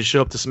him he needed to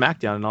show up to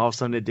SmackDown, and all of a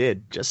sudden it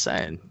did. Just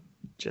saying.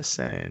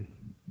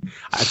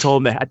 I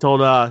told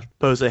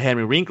Post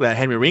Henry Winkler that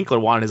Henry Winkler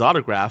wanted his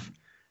autograph.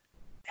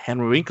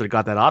 Henry Winkler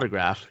got that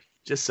autograph.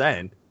 Just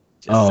saying.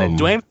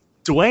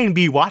 Dwayne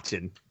be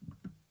watching.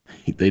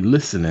 They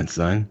listening,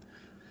 son.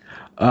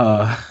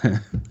 And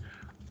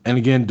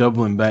again,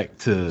 doubling back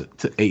to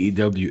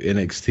AEW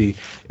NXT.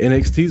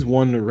 NXT's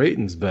won the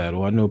ratings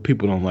battle. I know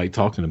people don't like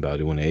talking about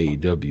it when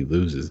AEW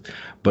loses,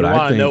 but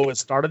I think know what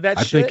started that.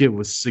 I think it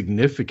was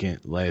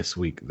significant last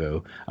week,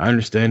 though. I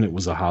understand it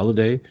was a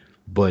holiday,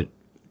 but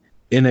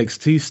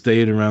NXT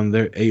stayed around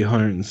their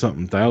 800 and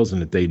something thousand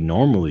that they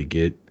normally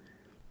get,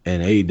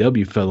 and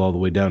AEW fell all the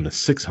way down to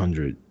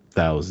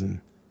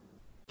 600,000.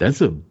 That's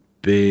a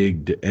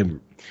big. And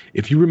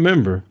if you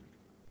remember,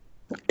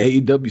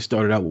 AEW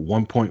started out with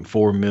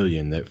 1.4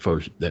 million that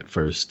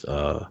first.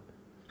 So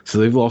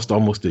they've lost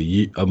almost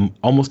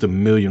a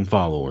million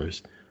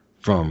followers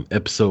from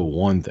episode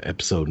 1 to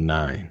episode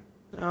 9.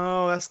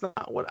 No, that's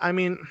not what I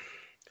mean.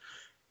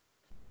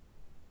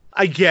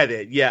 I get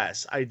it.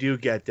 Yes, I do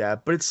get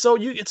that, but it's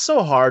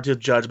so hard to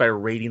judge by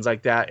ratings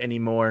like that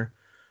anymore,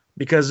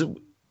 because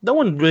no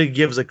one really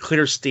gives a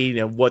clear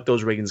statement of what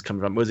those ratings come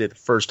from. Was it the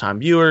first time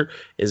viewer?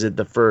 Is it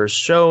the first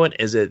show? And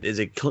is it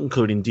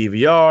including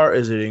DVR?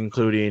 Is it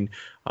including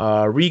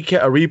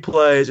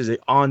replays? Is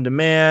it on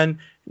demand?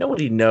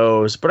 Nobody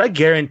knows, but I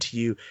guarantee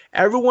you,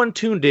 everyone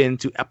tuned in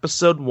to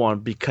episode 1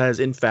 because,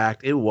 in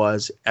fact, it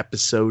was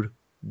episode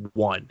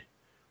 1.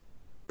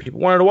 People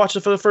wanted to watch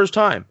it for the first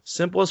time.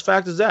 Simple as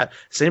fact as that.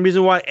 Same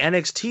reason why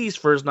NXT's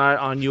first night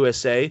on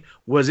USA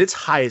was its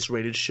highest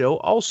rated show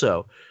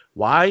also.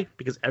 Why?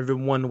 Because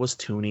everyone was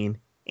tuning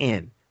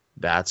in.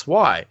 That's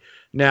why.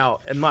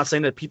 Now, I'm not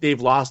saying that they've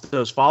lost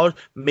those followers.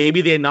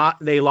 Maybe they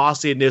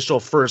lost the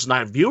initial first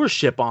night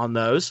viewership on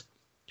those,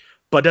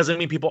 but doesn't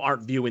mean people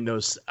aren't viewing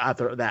those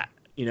after that,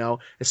 you know,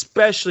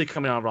 especially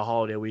coming out of a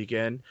holiday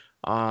weekend.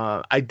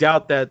 I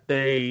doubt that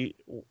they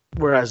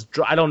were as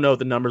I don't know what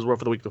the numbers were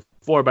for the week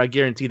before, but I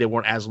guarantee they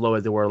weren't as low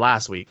as they were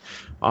last week.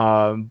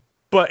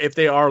 But if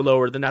they are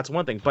lower, then that's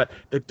one thing. But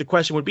the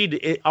question would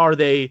be, are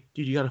they,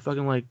 dude, you got a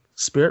fucking like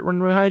spirit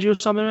running behind you or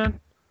something, man?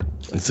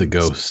 It's a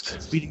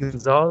ghost. Speedy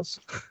Gonzalez.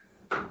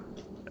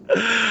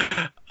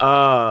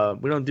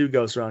 We don't do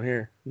ghosts around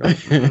here. No.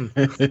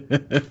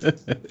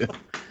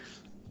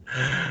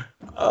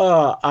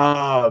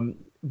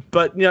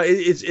 But you know,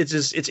 it's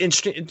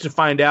interesting to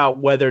find out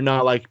whether or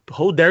not, like,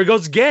 oh, there it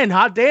goes again.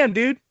 Hot damn,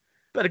 dude.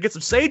 Better get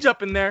some sage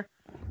up in there.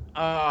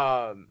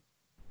 But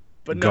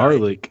no,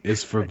 garlic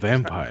is for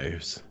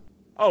vampires.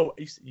 Oh,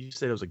 you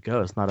said it was a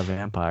ghost, not a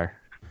vampire.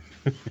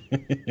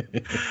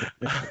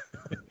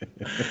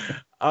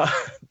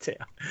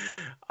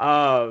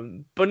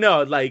 Damn. But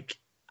no, like,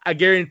 I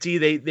guarantee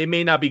they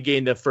may not be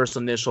gaining the first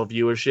initial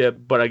viewership,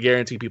 but I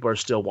guarantee people are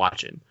still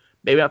watching.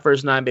 Maybe not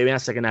first night, maybe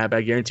not second night, but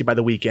I guarantee by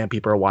the weekend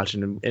people are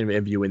watching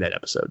and viewing that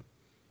episode.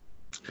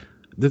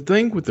 The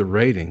thing with the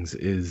ratings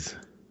is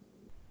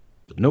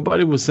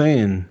nobody was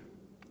saying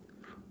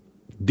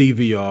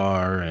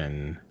DVR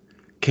and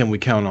can we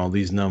count all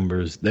these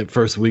numbers that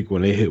first week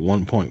when they hit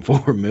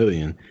 1.4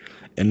 million.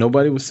 And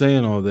nobody was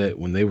saying all that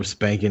when they were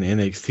spanking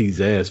NXT's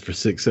ass for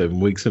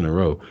 6-7 weeks in a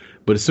row.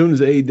 But as soon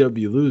as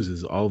AEW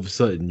loses, all of a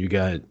sudden you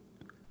got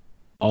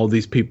all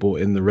these people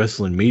in the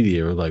wrestling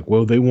media are like,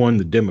 well, they won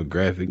the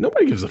demographic.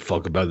 Nobody gives a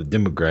fuck about the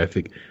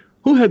demographic.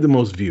 Who had the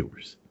most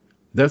viewers?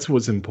 That's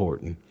what's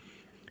important.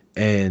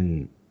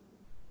 And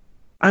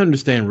I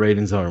understand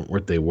ratings aren't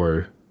what they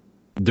were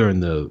during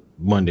the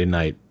Monday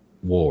Night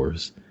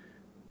Wars.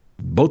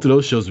 Both of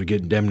those shows were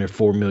getting damn near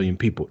 4 million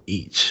people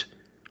each.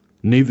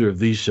 Neither of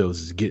these shows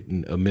is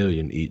getting 1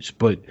 million each,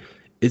 but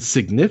it's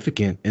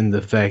significant in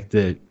the fact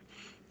that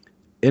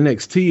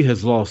NXT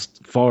has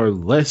lost far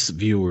less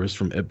viewers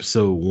from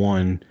episode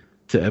 1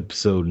 to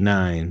episode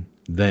 9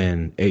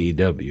 than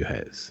AEW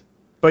has.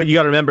 But you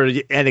got to remember,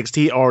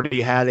 NXT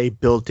already had a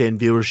built-in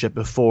viewership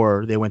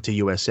before they went to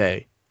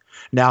USA.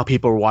 Now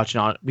people are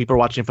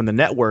watching from the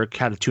network,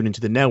 had to tune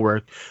into the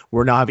network.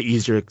 We're now have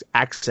easier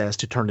access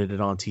to turning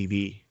it on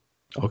TV.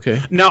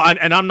 Okay. No,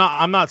 and I'm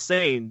not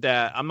saying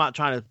that. I'm not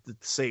trying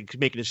to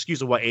make an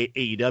excuse of what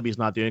AEW is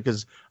not doing,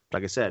 because,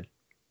 like I said,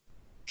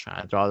 I'm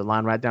trying to draw the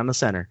line right down the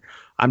center.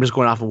 I'm just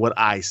going off of what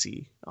I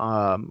see.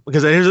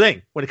 Because here's the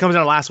thing: when it comes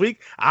down to last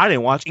week, I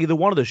didn't watch either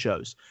one of the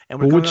shows. And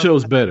which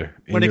show's better?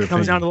 When it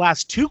comes down to the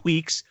last 2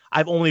 weeks,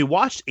 I've only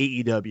watched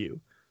AEW.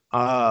 So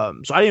I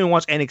didn't even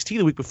watch NXT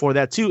the week before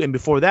that too, and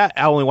before that,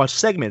 I only watched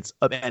segments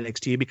of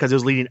NXT because it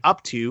was leading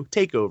up to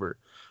Takeover.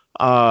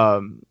 I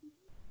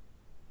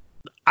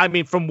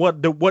mean, from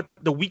what the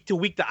week to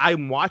week that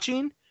I'm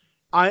watching,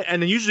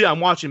 and then usually I'm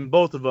watching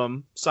both of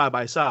them side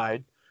by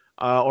side,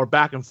 or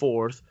back and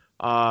forth,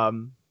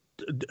 from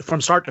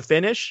start to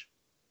finish.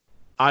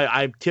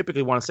 I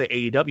typically want to say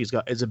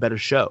AEW is a better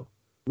show.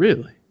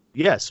 Really?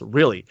 Yes,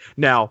 really.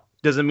 Now,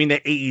 doesn't mean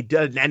that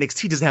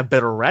NXT doesn't have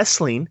better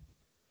wrestling,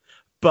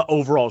 but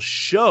overall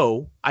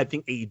show, I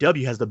think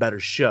AEW has the better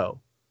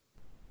show.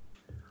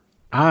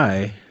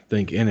 I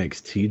think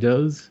NXT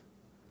does,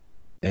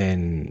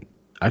 and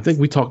I think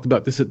we talked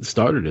about this at the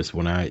start of this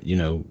when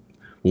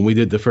we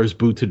did the first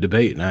Boot to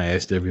Debate, and I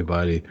asked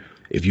everybody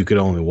if you could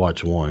only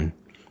watch one.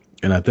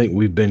 And I think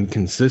we've been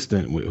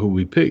consistent with who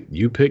we picked.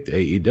 You picked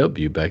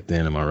AEW back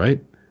then, am I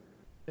right?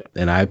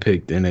 And I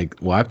picked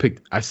NXT. Well,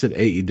 I said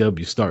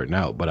AEW starting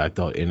out, but I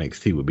thought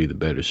NXT would be the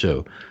better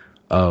show.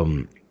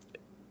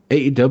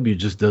 AEW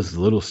just does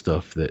little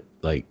stuff that,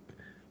 like,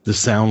 the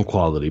sound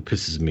quality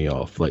pisses me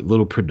off. Like,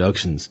 little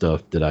production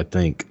stuff that I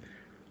think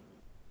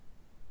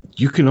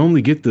you can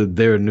only get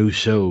their new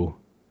show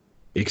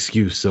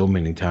excuse so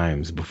many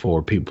times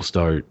before people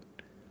start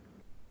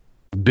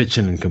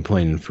bitching and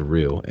complaining for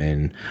real.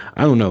 And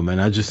I don't know, man.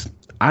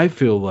 I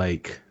feel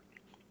like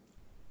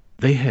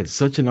they had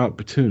such an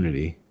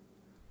opportunity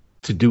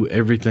to do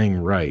everything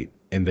right,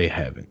 and they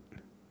haven't.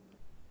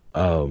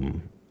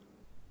 And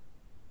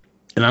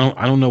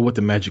I don't know what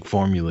the magic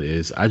formula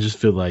is. I just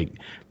feel like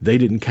they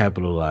didn't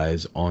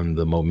capitalize on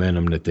the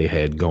momentum that they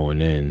had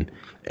going in,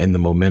 and the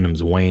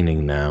momentum's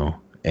waning now,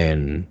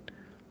 and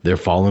they're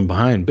falling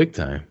behind big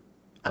time.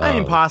 I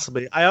mean,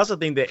 possibly. I also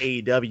think that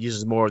AEW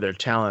uses more of their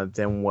talent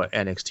than what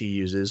NXT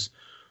uses.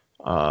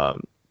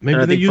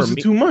 Maybe they use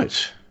it too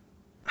much.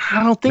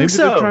 I don't think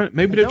so.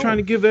 Maybe they're trying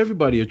to give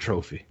everybody a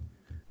trophy,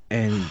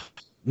 and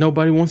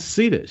nobody wants to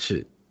see that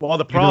shit. Well,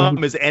 the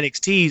problem is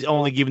NXT is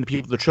only giving the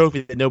people the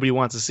trophy that nobody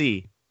wants to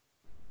see.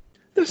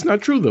 That's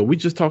not true, though. We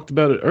just talked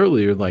about it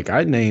earlier. Like,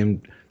 I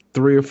named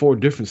 3 or 4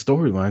 different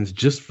storylines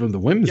just from the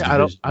women's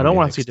division. I don't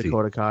want to see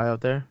Dakota Kai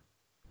out there.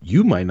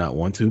 You might not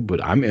want to,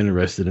 but I'm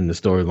interested in the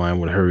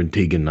storyline with her and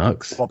Tegan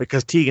Nox. Well,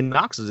 because Tegan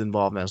Nox is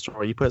involved in that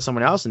story. You put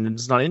someone else in,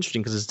 it's not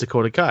interesting because it's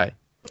Dakota Kai.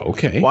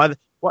 Okay. Why?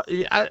 What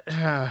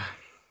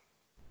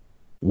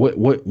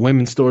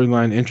women's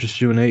storyline interests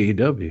you in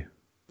AEW?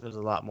 There's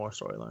a lot more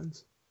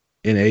storylines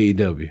in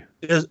AEW.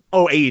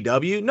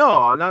 AEW? No,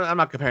 I'm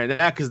not comparing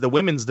that because the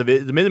women's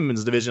division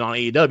on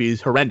AEW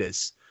is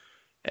horrendous,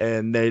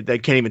 and they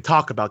can't even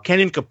can't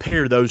even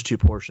compare those two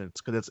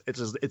portions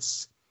because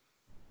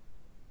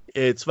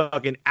it's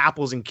fucking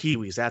apples and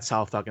kiwis. That's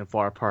how fucking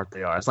far apart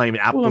they are. It's not even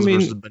apples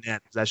versus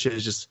bananas. That shit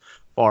is just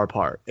far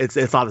apart. It's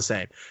not the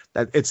same.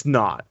 It's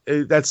not.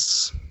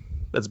 Let's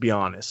be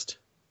honest.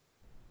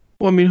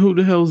 Well, I mean, who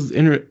the hell's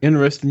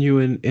interested in you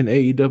in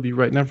AEW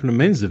right now from the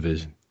men's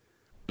division?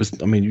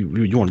 I mean,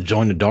 you want to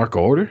join the Dark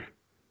Order?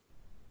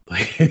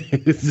 Like,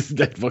 is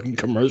that fucking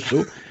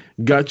commercial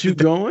got you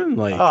going?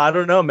 Like, oh, I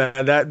don't know,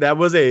 man. That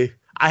was I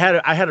had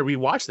to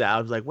rewatch that. I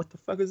was like, what the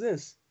fuck is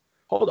this?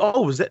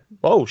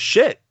 Oh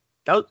shit.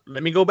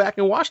 Let me go back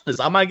and watch this.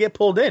 I might get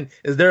pulled in.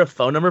 Is there a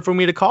phone number for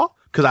me to call?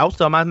 Because I will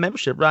start my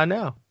membership right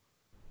now.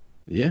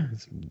 Yeah,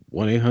 it's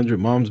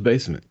 1-800-MOM's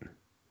basement.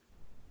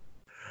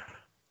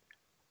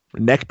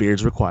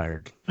 Neckbeards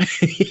required.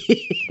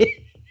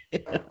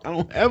 I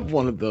don't have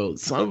one of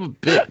those. Son of a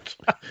bitch.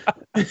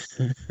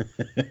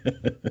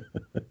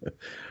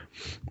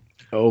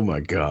 Oh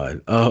my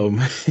god.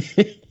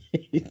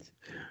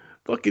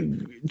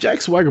 Fucking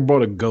Jack Swagger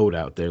brought a goat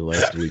out there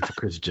last week for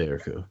Chris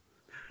Jericho.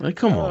 Like,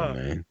 come on,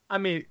 man. I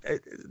mean,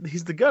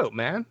 he's the GOAT,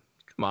 man.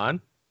 Come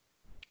on.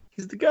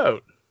 He's the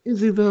GOAT. Is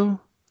he, though?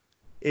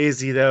 Is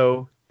he,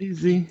 though?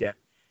 Is he? Yeah.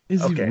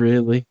 Is he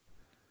really?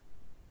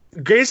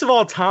 Greatest of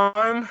all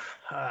time?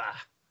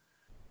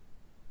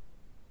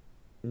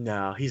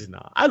 No, he's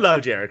not. I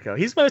love Jericho.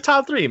 He's my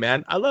top 3,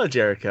 man. I love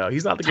Jericho.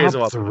 He's not the greatest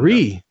of all time. Top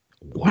 3?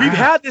 Wow. We've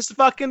had this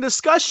fucking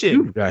discussion.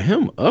 You got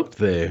him up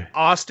there.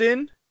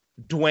 Austin,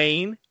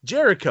 Dwayne,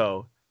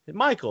 Jericho, and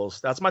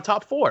Michaels. That's my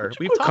top 4.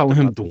 We've calling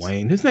him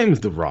Dwayne. His name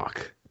is The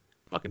Rock.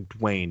 Fucking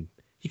Dwayne.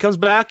 He comes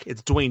back,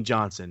 it's Dwayne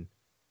Johnson.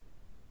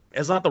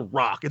 It's not The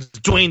Rock. It's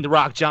Dwayne The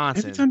Rock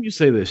Johnson. Every time you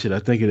say that shit, I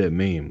think of that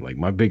meme. Like,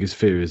 my biggest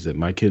fear is that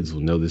my kids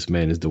will know this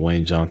man is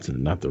Dwayne Johnson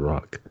and not The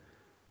Rock.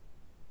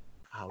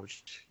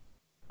 Ouch.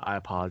 I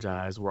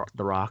apologize,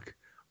 The Rock.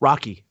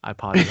 Rocky, I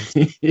apologize.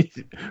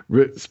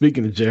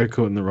 Speaking of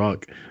Jericho and The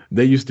Rock,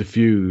 they used to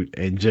feud,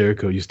 and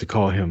Jericho used to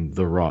call him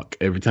The Rock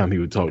every time he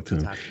would talk to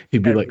him.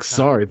 He'd be like,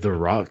 "Sorry, The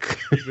Rock."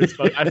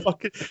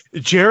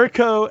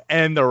 Jericho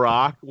and The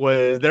Rock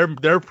was their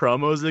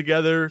promos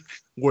together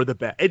were the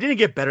best. It didn't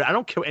get better. I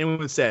don't care what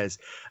anyone says.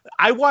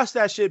 I watch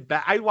that shit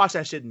back. I watch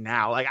that shit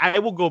now. Like, I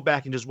will go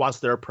back and just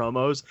watch their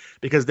promos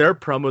because their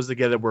promos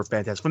together were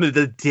fantastic. From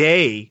the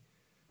day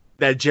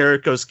that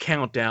Jericho's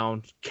counted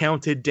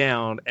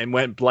down and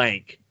went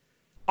blank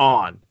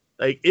on.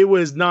 Like, it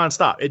was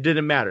nonstop. It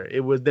didn't matter.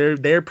 It was their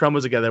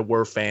promos together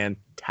were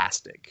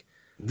fantastic.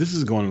 This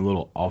is going a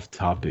little off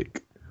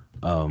topic,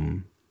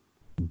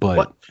 but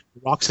what?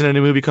 Rock's in a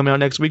new movie coming out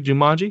next week,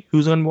 Jumanji.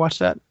 Who's going to watch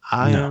that?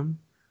 I am.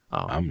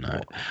 Oh, I'm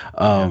not.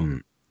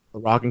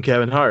 Rock and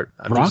Kevin Hart.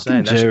 Rock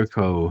and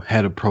Jericho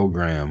had a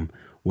program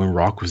when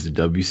Rock was the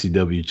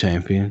WCW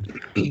champion,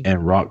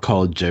 and Rock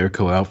called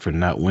Jericho out for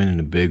not winning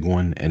the big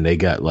one, and they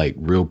got like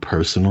real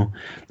personal.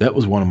 That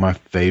was one of my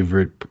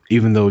favorite,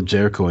 even though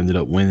Jericho ended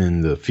up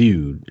winning the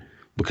feud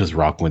because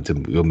Rock went to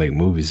go make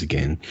movies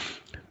again.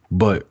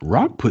 But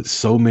Rock put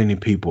so many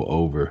people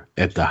over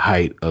at the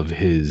height of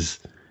his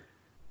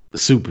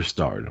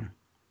superstardom.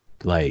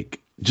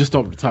 Like, just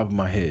off the top of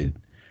my head,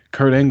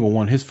 Kurt Angle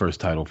won his first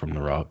title from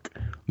The Rock.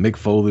 Mick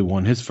Foley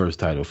won his first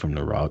title from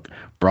The Rock.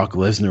 Brock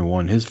Lesnar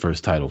won his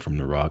first title from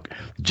The Rock.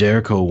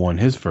 Jericho won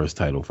his first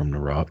title from The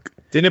Rock.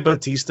 Didn't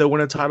Batista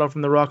win a title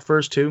from The Rock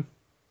first, too?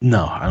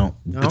 No, I don't.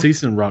 No?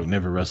 Batista and Rock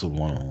never wrestled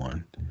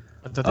one-on-one.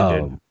 I thought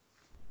they did.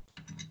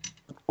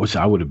 Which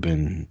I'd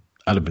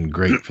have been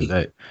great for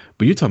that.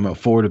 But you're talking about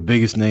 4 of the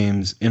biggest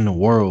names in the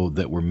world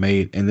that were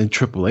made, and then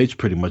Triple H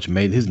pretty much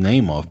made his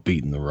name off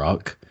beating The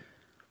Rock.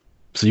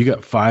 So you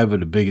got 5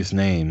 of the biggest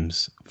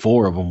names.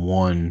 4 of them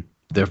won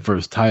their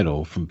first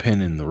title from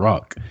pinning The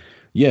Rock.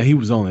 Yeah, he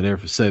was only there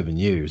for 7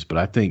 years, but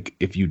I think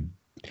if you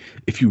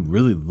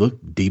really look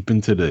deep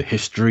into the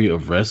history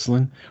of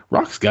wrestling,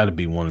 Rock's got to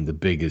be one of the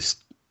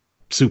biggest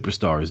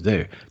superstars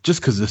there.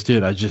 Just because the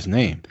shit I just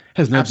named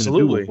has nothing to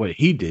do with what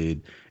he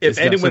did. If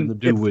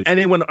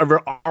anyone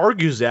ever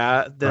argues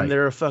that, then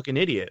they're a fucking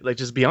idiot. Like,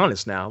 just be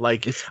honest now.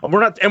 Like, we're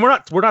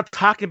not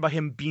talking about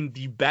him being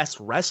the best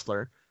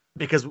wrestler,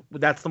 because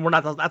that's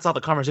not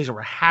the conversation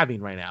we're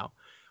having right now.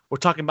 We're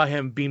talking about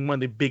him being one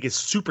of the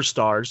biggest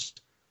superstars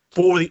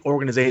for the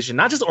organization,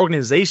 not just the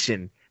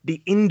organization,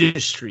 the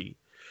industry.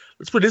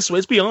 Let's put it this way.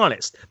 Let's be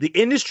honest. The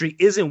industry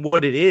isn't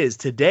what it is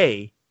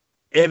today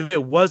if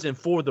it wasn't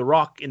for The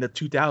Rock in the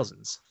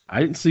 2000s. I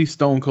didn't see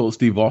Stone Cold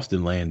Steve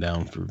Austin laying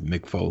down for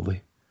Mick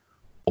Foley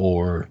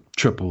or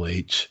Triple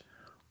H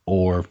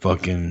or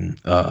fucking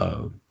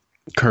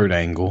Kurt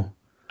Angle.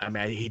 I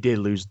mean, he did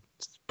lose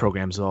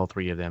programs with all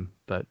 3 of them,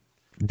 but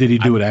did he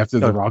do it after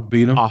The Rock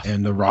beat him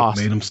and The Rock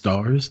made him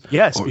stars?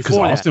 Yes,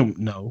 before that. Austin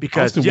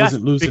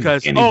wasn't losing.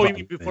 Because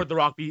before The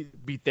Rock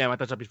beat them, I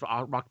thought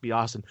before Rock beat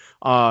Austin.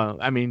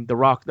 I mean,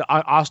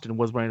 Austin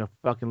was wearing a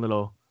fucking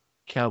little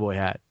cowboy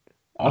hat.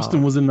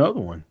 Austin was another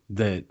one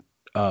that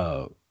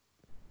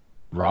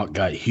Rock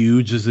got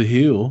huge as a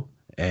heel,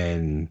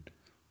 and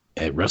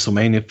at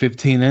WrestleMania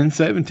 15 and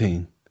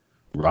 17,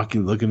 Rocky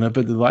looking up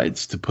at the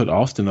lights to put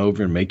Austin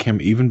over and make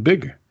him even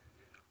bigger.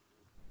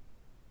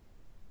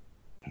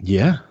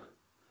 Yeah.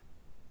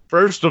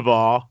 First of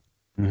all,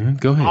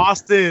 go ahead.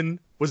 Austin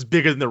was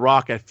bigger than The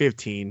Rock at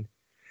 15.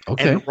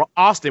 Okay. And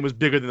Austin was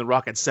bigger than The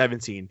Rock at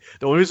 17.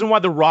 The only reason why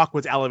The Rock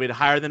was elevated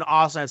higher than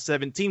Austin at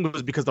 17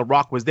 was because The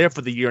Rock was there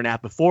for the year and a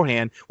half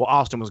beforehand while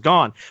Austin was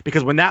gone.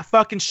 Because when that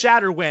fucking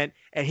shatter went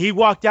and he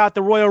walked out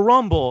the Royal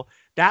Rumble,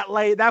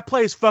 that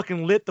place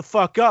fucking lit the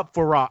fuck up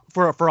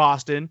for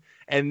Austin.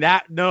 And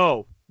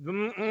don't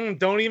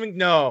even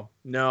no.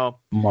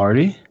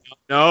 Marty?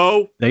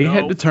 No. They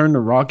had to turn The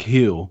Rock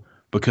heel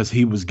because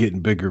he was getting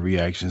bigger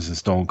reactions than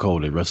Stone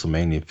Cold at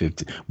WrestleMania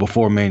 15,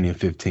 before Mania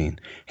 15.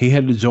 He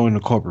had to join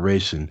the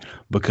corporation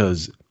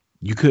because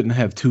you couldn't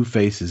have 2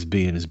 faces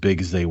being as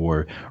big as they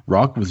were.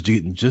 Rock was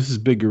getting just as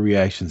bigger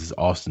reactions as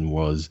Austin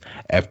was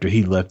after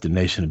he left the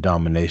Nation of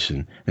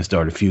Domination and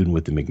started feuding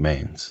with the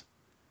McMahons.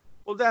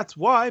 Well, that's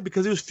why,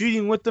 because he was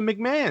feuding with the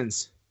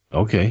McMahons.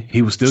 Okay,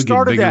 he was still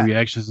getting bigger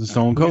reactions than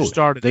Stone Cold.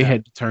 They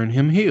had to turn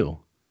him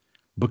heel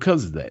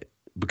because of that.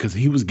 Because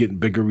he was getting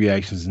bigger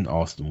reactions than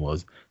Austin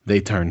was, they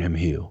turned him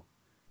heel,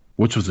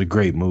 which was a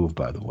great move,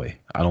 by the way.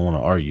 I don't want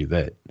to argue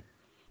that.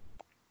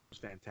 It's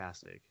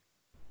fantastic.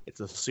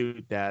 It's a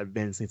suit that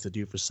Vince needs to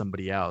do for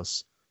somebody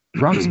else.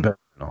 Rock's better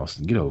than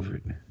Austin. Get over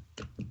it.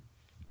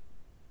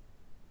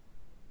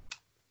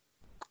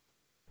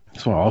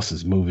 That's why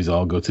Austin's movies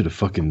all go to the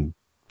fucking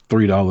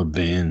 $3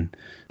 bin.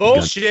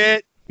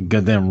 Bullshit.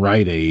 Goddamn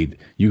Rite Aid.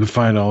 You can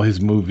find all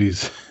his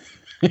movies.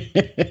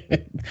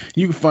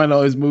 You can find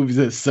all his movies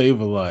at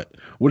Save-A-Lot.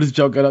 What is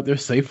y'all got out there?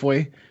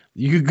 Safeway?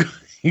 You could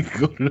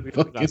go to the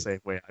fucking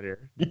Safeway out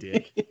here. You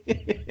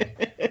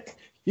dick.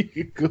 You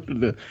could go to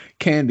the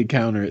candy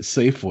counter at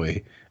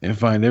Safeway and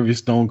find every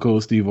Stone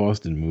Cold Steve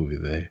Austin movie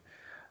there.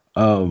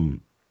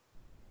 Marty,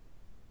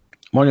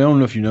 I don't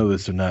know if you know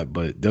this or not,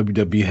 but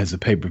WWE has a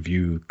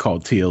pay-per-view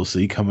called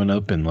TLC coming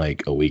up in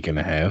like a week and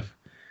a half.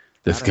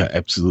 That's got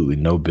absolutely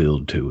no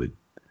build to it.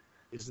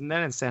 Isn't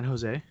that in San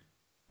Jose?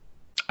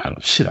 I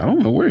don't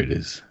know where it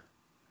is.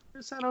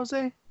 San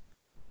Jose?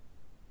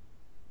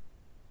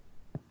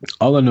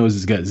 All I know is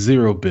it's got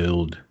 0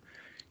 build.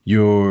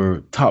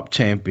 Your top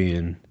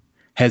champion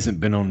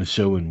hasn't been on the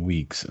show in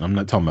weeks. I'm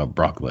not talking about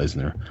Brock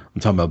Lesnar. I'm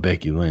talking about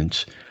Becky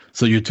Lynch.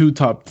 So your 2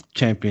 top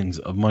champions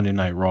of Monday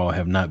Night Raw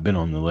have not been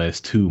on the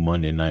last 2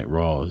 Monday Night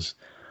Raws.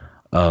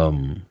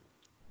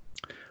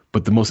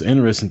 But the most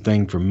interesting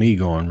thing for me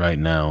going right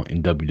now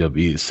in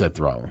WWE is Seth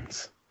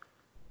Rollins.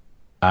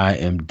 I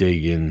am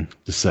digging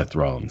the Seth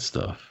Rollins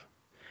stuff.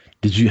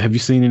 Have you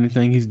seen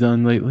anything he's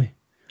done lately?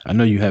 I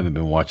know you haven't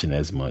been watching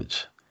as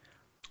much.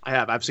 I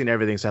have. I've seen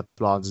everything Seth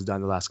Rollins has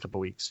done the last couple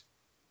of weeks.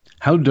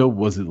 How dope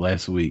was it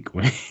last week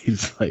when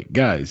he's like,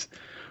 guys,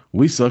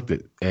 we sucked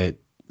at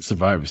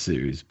Survivor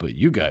Series, but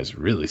you guys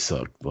really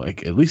sucked.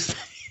 Like, at least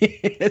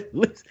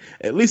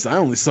at least I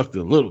only sucked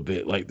a little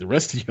bit. Like, the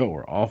rest of y'all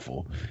were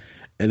awful.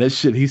 And that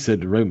shit he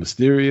said to Rey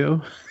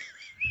Mysterio.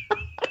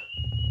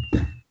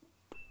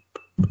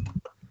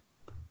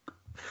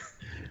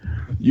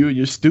 You and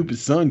your stupid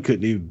son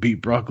couldn't even beat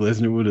Brock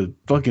Lesnar with a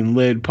fucking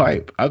lead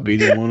pipe. I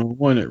beat him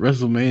 1-on-1 at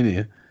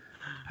WrestleMania.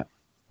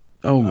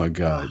 Oh my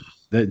God.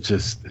 That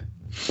just...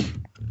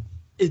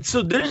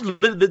 So there's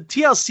the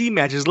TLC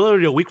match is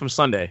literally a week from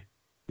Sunday.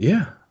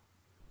 Yeah.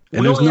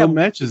 And there's no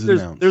matches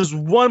announced. There's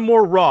one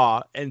more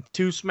Raw and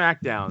 2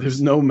 SmackDowns.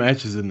 There's no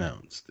matches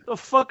announced. What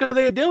the fuck are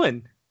they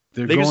doing?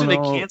 They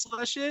cancel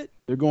that shit?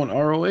 They're going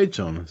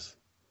ROH on us.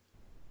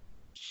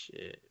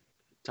 Shit.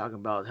 Talking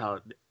about how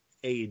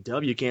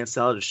AEW can't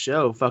sell the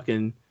show.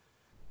 Fucking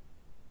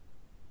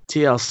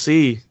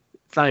TLC.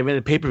 It's not even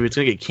a pay-per-view. It's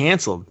going to get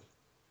canceled.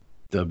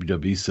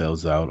 WWE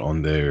sells out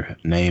on their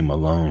name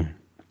alone.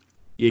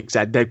 Yeah,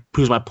 exactly. That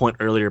proves my point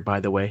earlier, by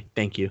the way.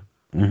 Thank you.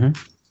 Mm-hmm.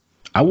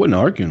 I wasn't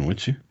arguing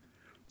with you.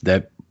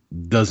 That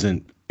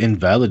doesn't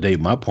invalidate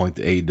my point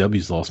that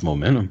AEW's lost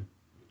momentum.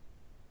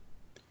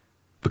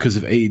 Because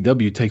if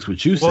AEW takes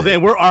what you say... Well,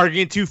 then we're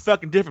arguing 2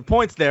 fucking different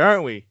points there,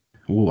 aren't we?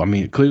 Well, I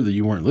mean, clearly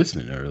you weren't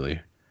listening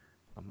earlier.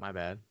 Oh, my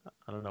bad.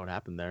 I don't know what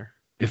happened there.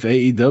 If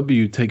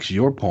AEW takes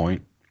your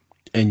point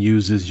and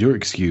uses your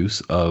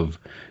excuse of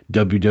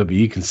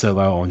WWE can sell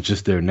out on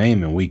just their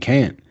name and we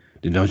can't,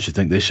 then don't you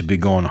think they should be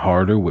going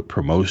harder with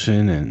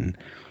promotion and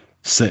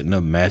setting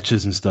up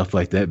matches and stuff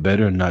like that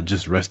better and not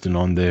just resting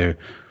on their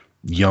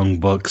Young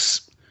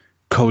Bucks,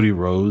 Cody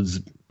Rhodes?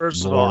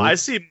 First of all, I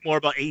see more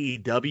about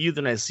AEW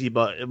than I see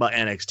about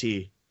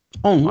NXT.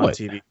 On what?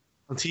 TV.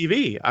 On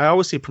TV. I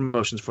always see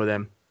promotions for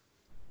them.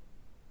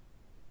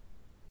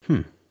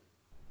 I'm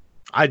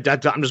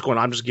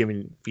just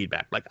giving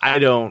feedback. Like I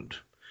don't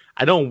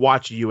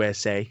watch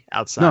USA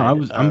outside.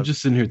 No, I'm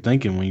just sitting here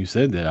thinking when you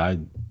said that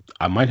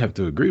I might have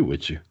to agree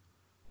with you.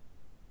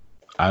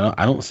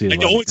 I don't see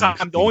like the only time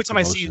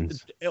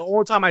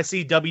I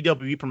see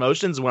WWE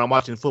promotions is when I'm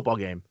watching a football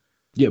game.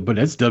 Yeah, but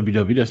that's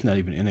WWE. That's not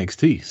even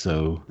NXT.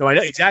 So no, I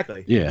know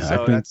exactly. Yeah,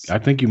 so I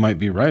think you might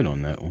be right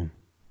on that one.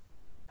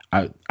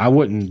 I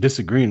wasn't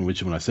disagreeing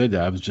with you when I said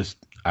that.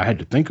 I had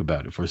to think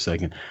about it for a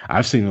second.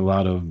 I've seen a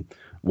lot of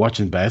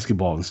watching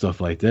basketball and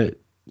stuff like that.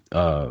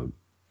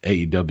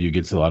 AEW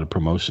gets a lot of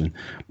promotion,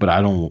 but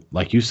I don't,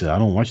 like you said, I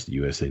don't watch the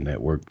USA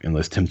Network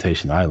unless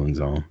Temptation Island's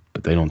on.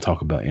 But they don't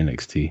talk about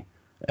NXT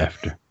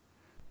after.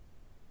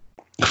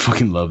 I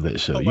fucking love that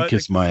show. You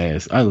kiss my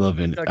ass. I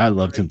love it. I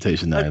love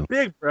Temptation Island.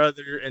 Big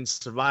Brother and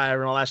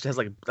Survivor and all that shit has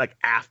like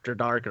After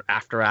Dark or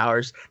After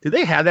Hours. Do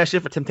they have that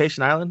shit for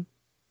Temptation Island?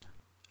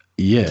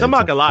 Yeah, I'm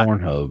not gonna lie.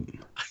 Pornhub.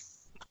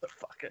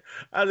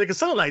 I was like,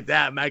 something like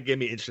that might get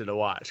me interested to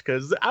watch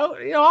because I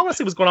want to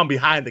see what's going on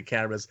behind the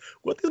cameras.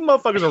 What these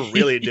motherfuckers are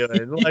really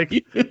doing? Like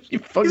you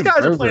these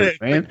guys are playing,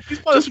 man.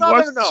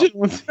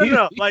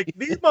 No. Like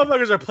these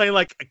motherfuckers are playing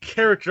like a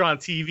character on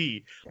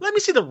TV. Let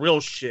me see the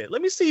real shit.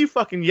 Let me see you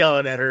fucking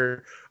yelling at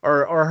her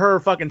or her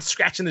fucking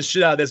scratching the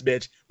shit out of this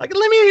bitch. Like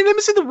let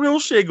me see the real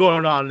shit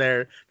going on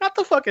there, not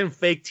the fucking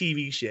fake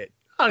TV shit.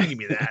 Don't give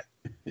me that.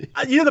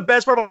 The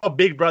best part about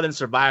Big Brother and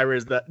Survivor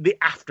is the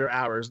after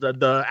hours,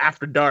 the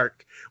after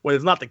dark, when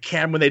it's not the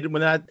camera,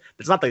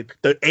 it's not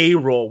the A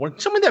roll, when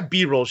some of that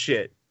B roll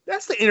shit.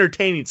 That's the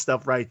entertaining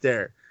stuff right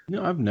there.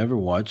 I've never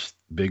watched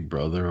Big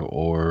Brother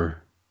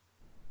or.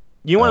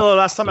 You want to know the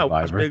last time Survivor.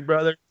 I watched Big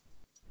Brother?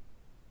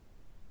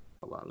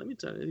 Hold on, let me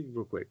tell you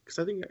real quick, because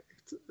let me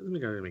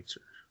gotta make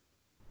sure.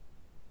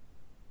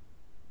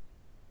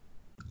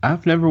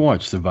 I've never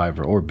watched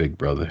Survivor or Big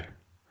Brother.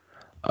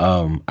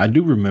 I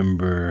do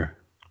remember.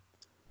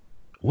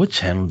 What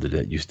channel did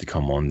that used to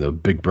come on? The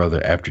Big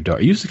Brother After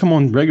Dark. It used to come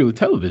on regular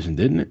television,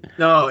 didn't it?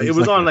 No, it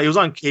was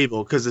on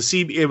cable because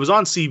it was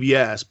on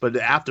CBS, but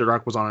the After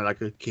Dark was on like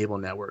a cable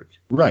network.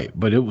 Right,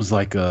 but it was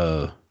like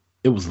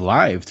it was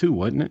live too,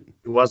 wasn't it?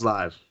 It was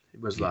live.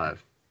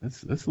 Live.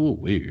 That's a little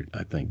weird.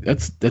 I think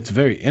that's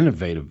very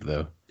innovative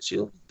though. Is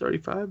she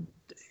 35?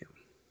 Damn.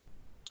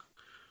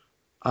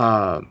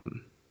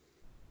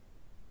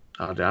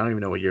 I don't even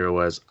know what year it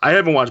was. I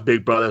haven't watched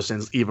Big Brother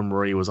since Eva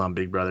Marie was on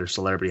Big Brother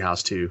Celebrity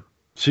House 2.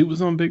 She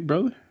was on Big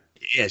Brother?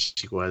 Yeah,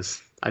 she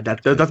was.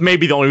 That's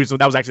maybe the only reason.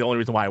 That was actually the only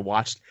reason why I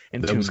watched.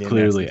 And that was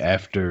clearly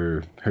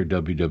after her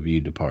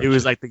WWE departure. It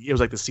was like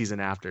the season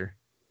after.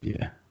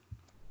 Yeah.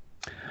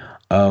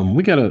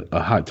 We got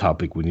a hot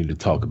topic we need to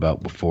talk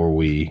about before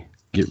we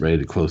get ready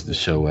to close the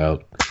show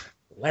out.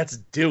 Let's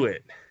do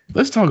it.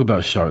 Let's talk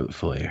about Charlotte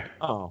Flair.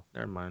 Oh,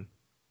 never mind.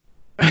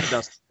 I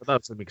thought it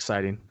was something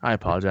exciting. I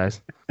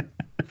apologize.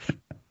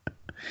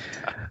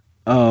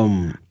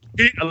 I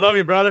love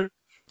you, brother.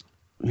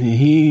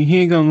 He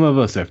ain't gonna love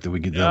us after we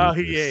get done.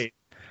 No, he ain't.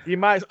 He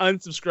might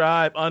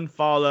unsubscribe,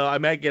 unfollow. I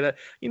might get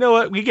you know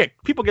what?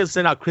 People get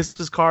sent out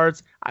Christmas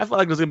cards. I feel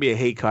like there's gonna be a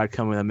hate card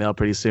coming in the mail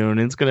pretty soon,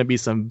 and it's gonna be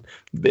some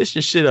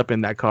vicious shit up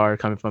in that card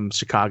coming from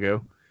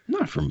Chicago.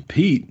 Not from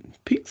Pete.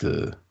 Pete's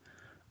a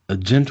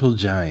gentle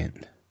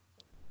giant.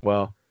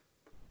 Well,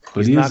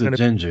 but he is a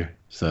ginger,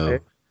 so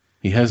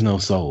he has no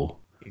soul.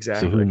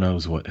 Exactly. So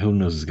who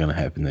knows is gonna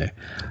happen there?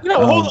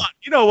 Hold on.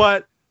 You know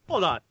what?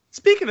 Hold on.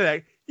 Speaking of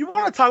that, you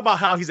want to talk about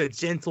how he's a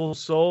gentle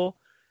soul,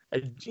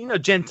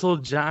 gentle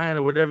giant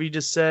or whatever you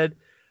just said.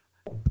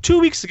 2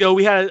 weeks ago,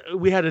 we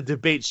had a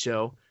debate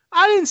show.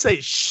 I didn't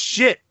say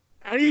shit,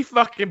 and he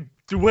fucking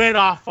went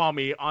off on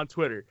me on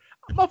Twitter.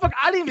 Motherfucker,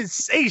 I didn't even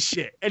say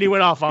shit, and he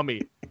went off on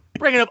me,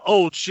 bringing up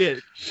old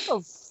shit. What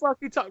the fuck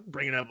you talking?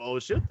 Bringing up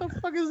old shit? What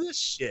the fuck is this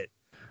shit?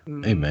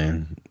 Hey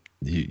man,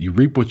 you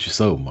reap what you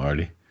sow,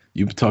 Marty.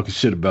 You've been talking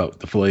shit about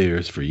the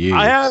Flairs for years.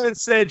 I haven't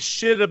said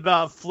shit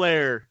about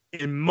Flair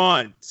in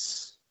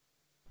months.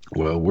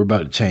 Well, we're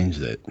about to change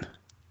that.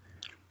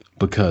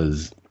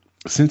 Because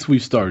since we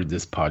started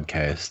this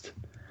podcast,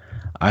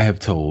 I have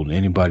told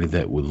anybody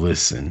that would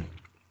listen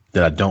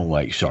that I don't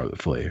like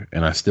Charlotte Flair,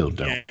 and I still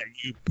don't. Yeah,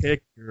 you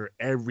pick her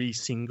every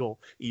single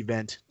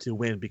event to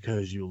win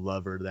because you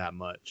love her that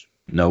much.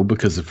 No,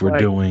 because if we're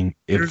doing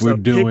a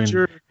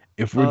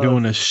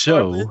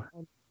show,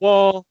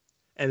 wall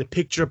and a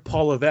picture of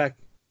Paul Levesque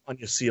on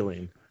your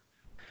ceiling.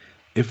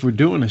 If we're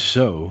doing a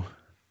show,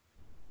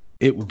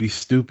 it would be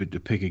stupid to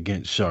pick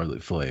against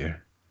Charlotte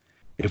Flair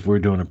if we're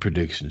doing a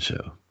prediction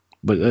show.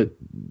 But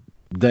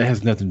that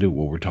has nothing to do with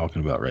what we're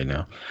talking about right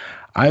now.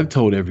 I've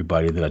told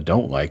everybody that I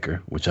don't like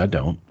her, which I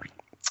don't,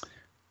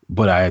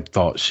 but I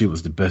thought she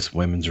was the best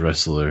women's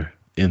wrestler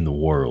in the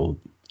world.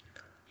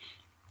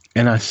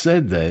 And I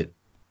said that,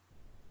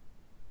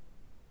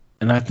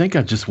 and I think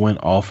I just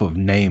went off of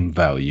name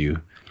value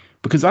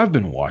because I've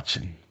been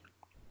watching.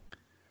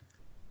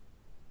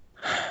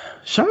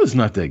 Charlotte's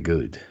not that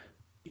good.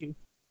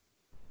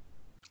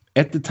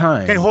 At the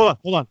time. Okay, hold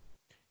on.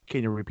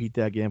 Can you repeat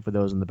that again for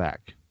those in the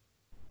back?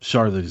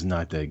 Charlotte is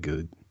not that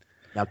good.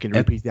 Now, can you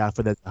repeat that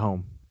for those at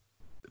home?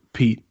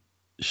 Pete,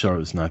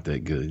 Charlotte's not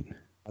that good.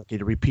 Okay,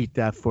 to repeat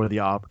that for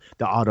the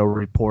auto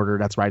reporter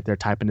that's right there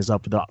typing this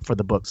up for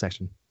the book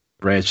section.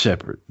 Brad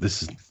Shepard.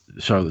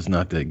 Charlotte's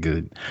not that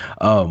good.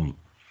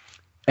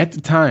 At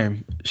the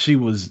time, she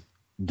was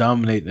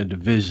dominating a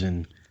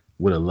division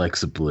with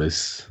Alexa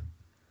Bliss,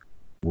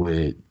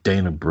 with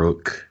Dana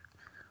Brooke,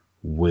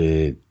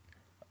 with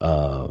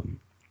the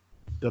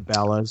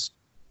Bellas,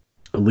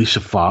 Alicia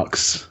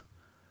Fox.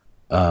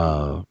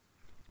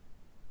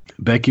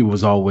 Becky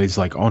was always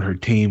like on her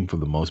team for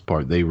the most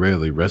part. They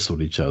rarely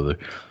wrestled each other.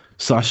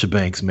 Sasha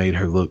Banks made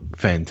her look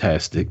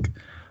fantastic.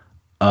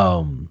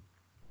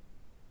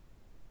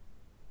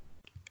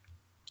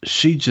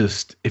 She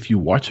just, if you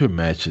watch her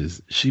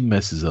matches, she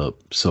messes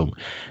up. So,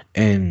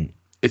 and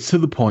it's to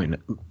the point,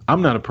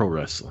 I'm not a pro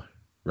wrestler,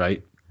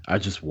 right? I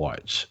just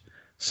watch.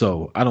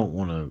 So I don't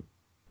want to,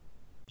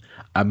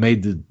 I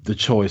made the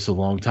choice a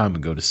long time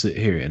ago to sit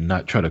here and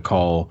not try to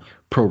call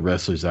pro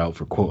wrestlers out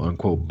for quote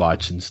unquote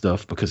botching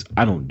stuff because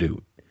I don't do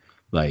it.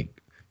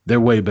 Like, they're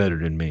way better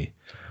than me.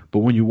 But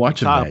when you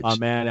watch a match, my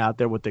man out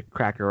there with the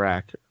cracker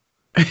rack.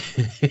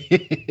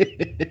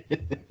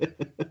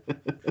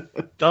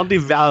 Don't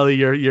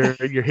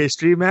devalue your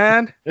history,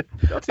 man.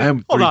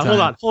 Hold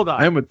on.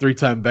 I am a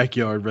 3-time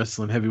backyard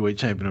wrestling heavyweight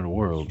champion of the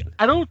world.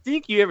 I don't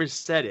think you ever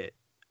said it.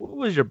 What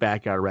was your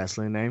backyard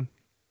wrestling name?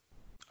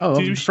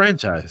 Oh,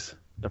 franchise.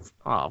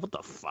 What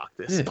the fuck?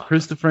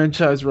 Chris the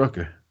Franchise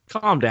Rucker.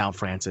 Calm down,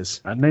 Francis.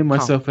 I named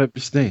myself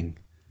after Sting.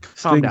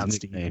 Calm down,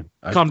 Steve.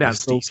 Calm down,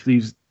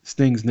 Steve.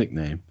 Sting's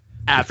nickname.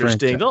 After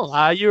Sting, don't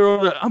lie.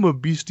 I'm a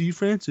B. Steve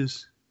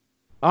Francis.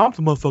 I'm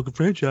the motherfucking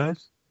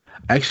franchise.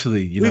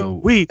 Actually, you know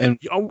what?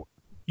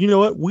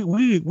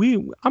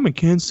 I'm in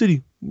Kansas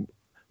City.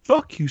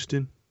 Fuck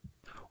Houston.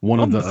 One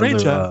of the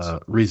other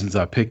reasons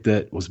I picked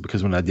that was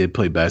because when I did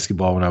play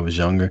basketball when I was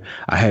younger,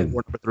 I had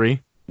number 3.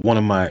 One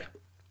of my,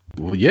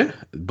 well, yeah,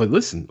 but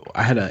listen,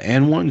 I had an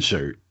and 1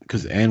 shirt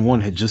because and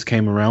 1 had just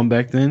came around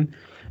back then,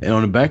 and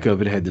on the back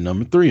of it had the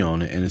number 3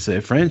 on it, and it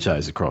said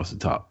franchise across the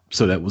top.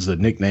 So that was a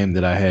nickname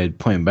that I had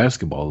playing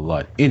basketball a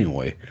lot.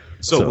 Anyway,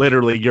 so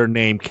literally your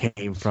name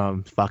came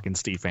from fucking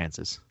Steve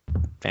Francis.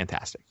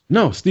 Fantastic.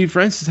 No, Steve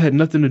Francis had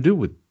nothing to do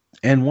with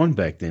and 1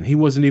 back then. He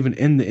wasn't even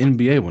in the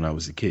NBA when I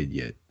was a kid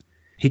yet.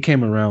 He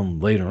came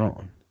around later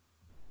on.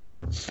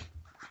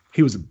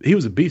 He was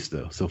a beast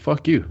though, so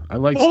fuck you. I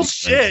like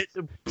bullshit.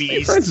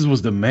 Steve Francis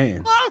was the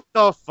man. What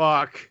the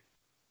fuck?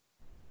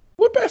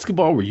 What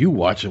basketball were you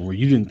watching where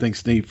you didn't think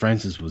Steve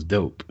Francis was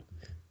dope?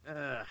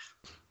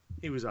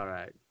 He was all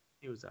right.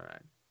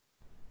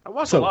 I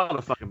watched a lot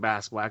of fucking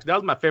basketball. That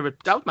was my favorite.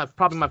 That was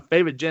probably my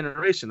favorite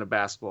generation of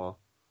basketball.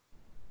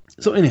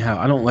 So anyhow,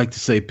 I don't like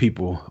to say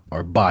people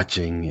are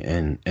botching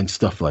and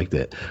stuff like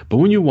that. But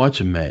when you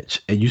watch a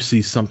match and you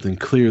see something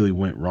clearly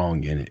went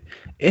wrong in it,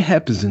 it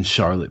happens in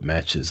Charlotte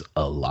matches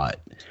a lot.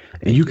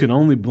 And you can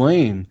only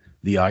blame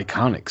the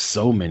Iconics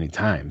so many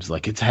times.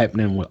 Like it's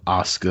happening with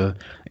Asuka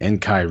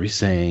and Kairi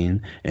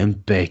Sane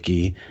and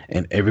Becky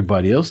and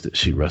everybody else that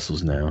she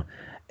wrestles now.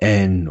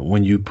 And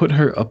when you put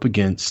her up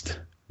against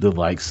the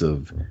likes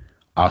of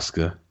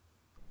Asuka,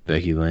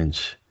 Becky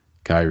Lynch,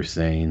 Kairi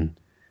Sane,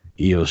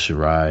 Io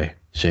Shirai,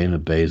 Shayna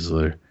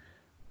Baszler,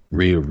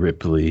 Rhea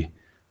Ripley,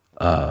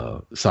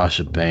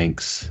 Sasha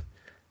Banks,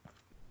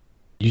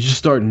 you just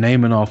start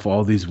naming off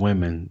all these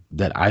women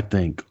that I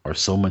think are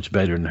so much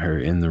better than her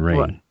in the ring.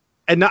 Right.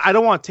 And I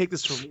don't want to take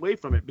this away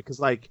from it because,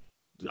 like,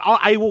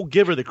 I will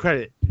give her the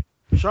credit.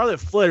 Charlotte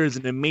Flair is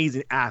an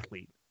amazing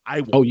athlete.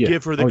 I will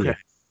give her the credit.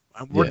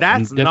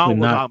 That's not what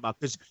we're talking about.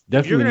 Because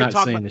definitely not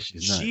saying that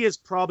she's not. She is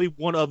probably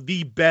one of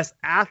the best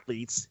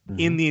athletes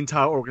in the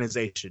entire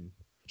organization.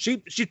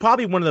 She's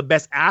probably one of the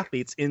best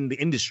athletes in the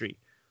industry.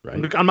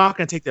 Right. I'm not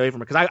going to take that away from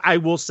her because I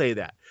will say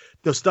that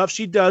the stuff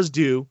she does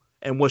do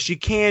and what she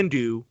can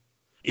do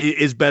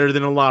is better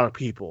than a lot of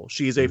people.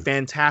 She is a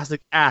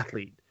fantastic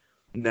athlete.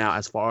 Now,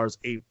 as far as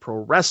a pro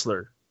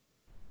wrestler,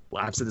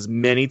 well, I've said this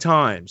many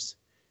times,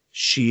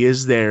 she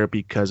is there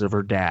because of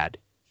her dad.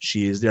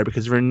 She is there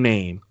because of her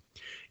name.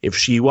 If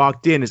she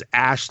walked in as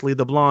Ashley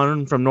the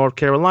Blonde from North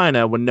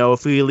Carolina with no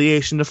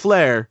affiliation to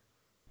Flair,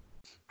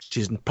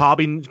 she's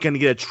probably going to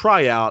get a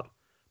tryout,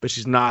 but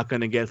she's not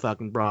going to get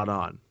fucking brought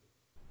on.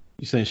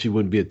 You saying she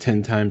wouldn't be a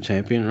 10-time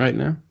champion right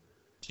now?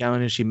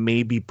 Challenge is she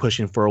may be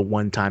pushing for a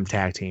one-time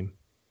tag team.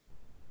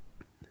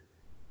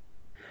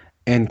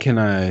 And can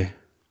I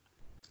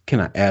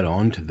add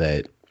on to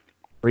that?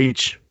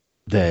 Reach.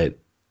 That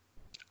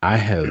I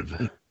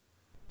have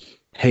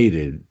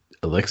hated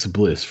Alexa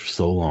Bliss for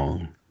so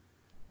long.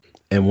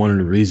 And one of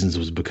the reasons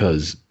was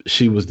because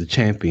she was the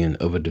champion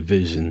of a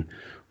division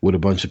with a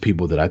bunch of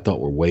people that I thought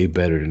were way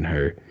better than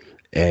her.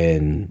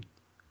 And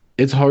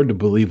it's hard to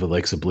believe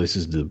Alexa Bliss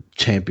is the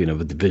champion of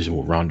a division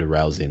with Ronda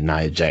Rousey and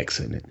Nia Jax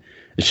in it.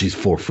 And she's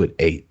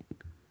 4'8".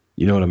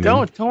 You know what I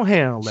mean? Don't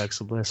hate on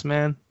Alexa Bliss,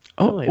 man.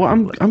 Oh,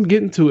 well, I'm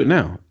getting to it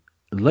now.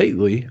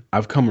 Lately,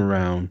 I've come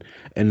around,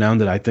 and now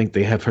that I think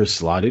they have her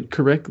slotted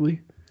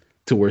correctly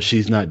to where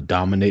she's not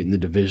dominating the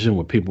division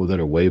with people that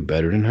are way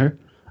better than her,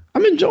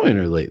 I'm enjoying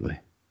her lately.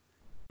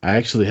 I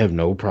actually have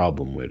no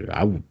problem with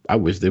her. I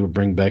wish they would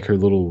bring back her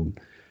little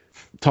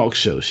talk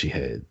show she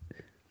had.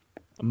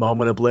 A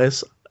Moment of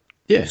Bliss?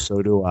 Yeah.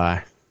 So do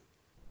I.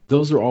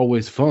 Those are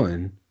always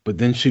fun, but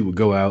then she would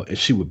go out and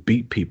she would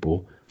beat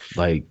people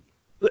like...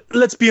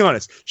 Let's be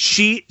honest.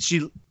 She's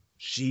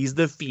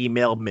the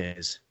female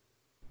Miz.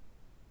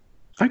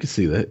 I can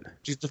see that.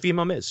 She's the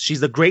female Miz. She's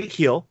the great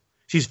heel.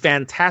 She's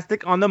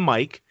fantastic on the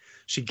mic.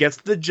 She gets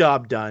the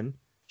job done.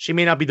 She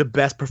may not be the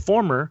best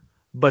performer,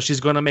 but she's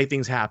going to make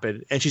things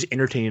happen, and she's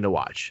entertaining to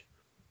watch.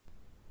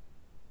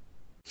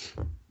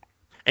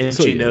 And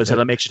so, she knows how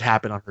to make shit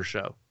happen on her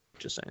show.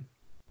 Just saying.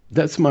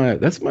 That's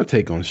my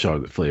take on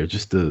Charlotte Flair.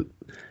 Just the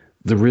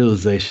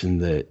realization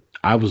that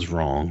I was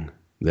wrong.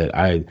 That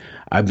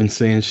I've been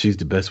saying she's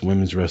the best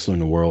women's wrestler in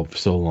the world for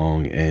so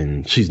long,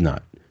 and she's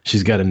not.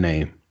 She's got a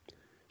name.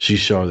 She's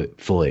Charlotte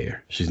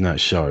Flair. She's not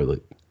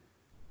Charlotte.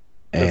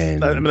 And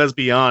let's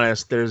be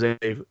honest. There's a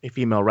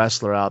female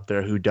wrestler out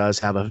there who does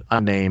have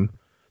a name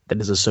that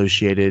is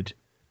associated,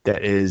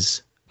 that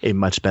is a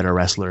much better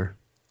wrestler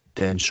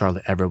than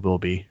Charlotte ever will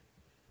be,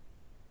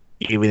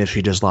 even if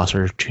she just lost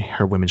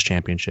her women's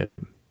championship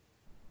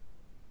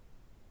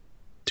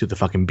to the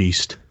fucking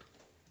beast.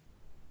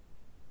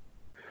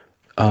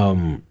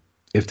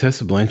 If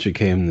Tessa Blanchard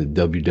came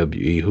to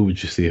WWE, who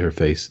would you see her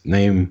face?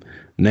 Name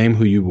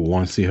who you would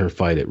want to see her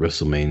fight at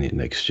WrestleMania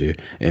next year,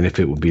 and if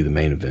it would be the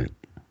main event.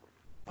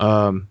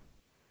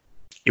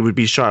 It would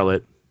be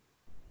Charlotte,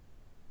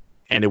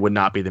 and it would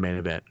not be the main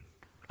event.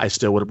 I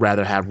still would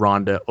rather have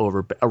Ronda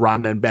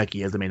and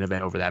Becky as the main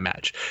event over that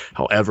match.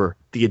 However,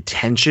 the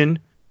attention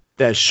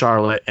that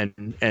Charlotte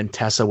and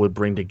Tessa would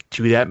bring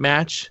to that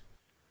match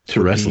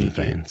to wrestling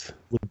fans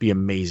would be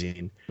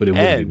amazing. But it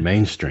wouldn't be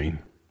mainstream.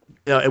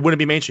 No, it wouldn't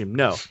be mainstream.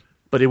 No,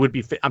 but it would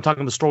be. I'm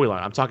talking the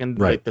storyline. I'm talking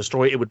like the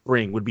story it would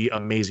bring would be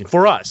amazing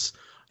for us.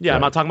 Yeah, right.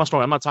 I'm not talking about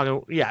story. I'm not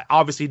talking. Yeah,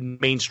 obviously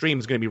mainstream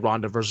is going to be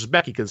Ronda versus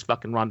Becky because it's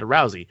fucking Ronda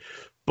Rousey.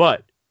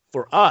 But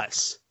for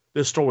us,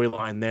 the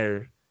storyline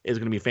there is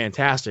going to be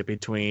fantastic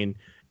between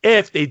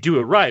if they do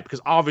it right,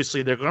 because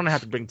obviously they're going to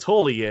have to bring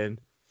Tully in.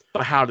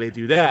 But how do they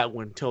do that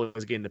when Tully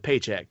is getting the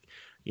paycheck?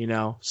 You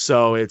know,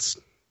 so it's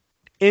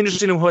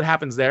interesting what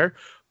happens there.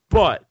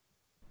 But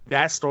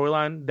that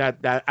storyline,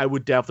 that I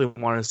would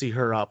definitely want to see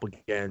her up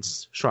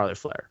against Charlotte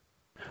Flair.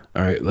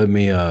 All right,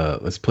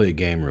 let's play a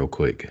game real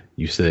quick.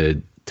 You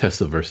said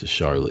Tessa versus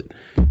Charlotte.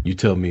 You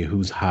tell me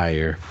who's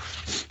higher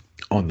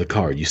on the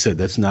card. You said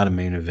that's not a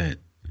main event.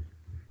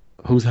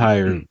 Who's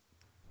higher,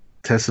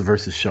 Tessa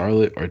versus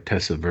Charlotte or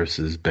Tessa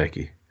versus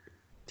Becky?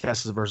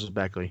 Tessa versus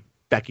Becky.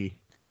 Becky.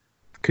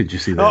 Could you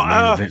see that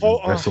main event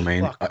at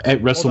WrestleMania?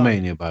 At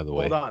WrestleMania, by the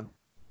way. Hold on.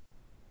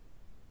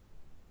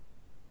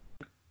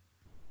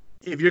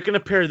 If you're going to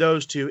pair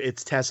those two,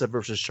 it's Tessa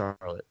versus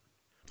Charlotte.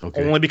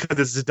 Okay. Only because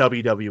this is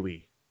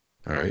WWE.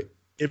 All right.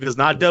 If it's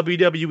not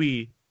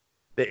WWE,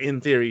 that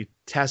in theory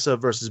Tessa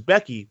versus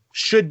Becky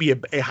should be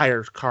a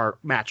higher card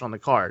match on the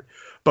card,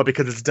 but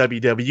because it's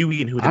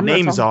WWE and who the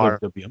names are,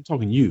 I'm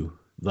talking you.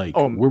 Like,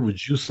 where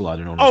would you slot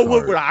it on the card?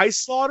 card? Where I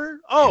slot her?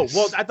 Oh, yes.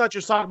 Well, I thought you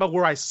were talking about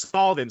where I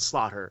saw them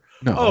slot her.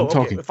 No, I'm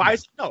talking.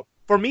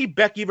 For me,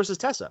 Becky versus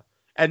Tessa,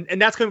 and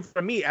that's coming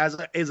from me as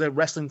a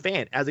wrestling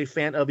fan, as a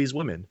fan of these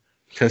women.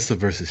 Tessa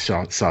versus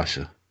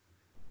Sasha.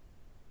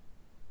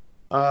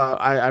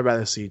 I'd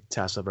rather see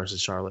Tessa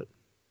versus Charlotte.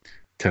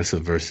 Tessa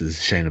versus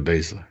Shayna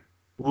Baszler.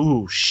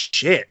 Ooh,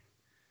 shit!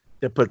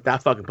 They put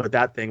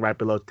that thing right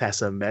below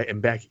Tessa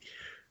and Becky.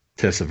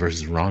 Tessa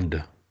versus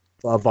Ronda.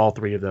 Love all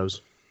three of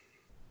those.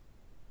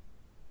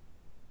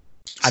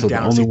 So the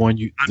only one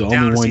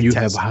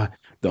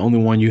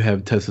you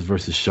have Tessa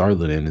versus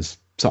Charlotte in is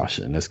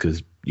Sasha, and that's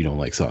because you don't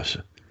like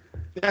Sasha.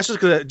 That's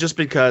just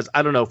because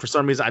I don't know. For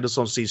some reason, I just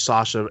don't see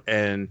Sasha,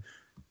 and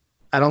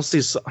I don't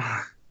see.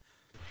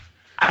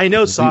 I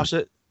know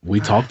Sasha. We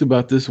talked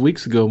about this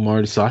weeks ago,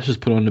 Marty. Sasha's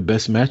put on the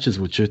best matches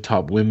with your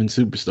top women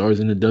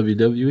superstars in the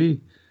WWE.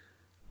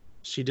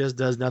 She just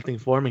does nothing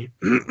for me.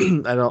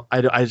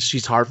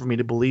 She's hard for me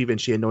to believe,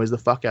 and she annoys the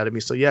fuck out of me.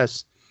 So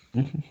yes,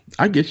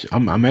 I get you.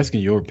 I'm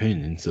asking your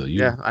opinion, so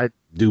I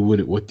do with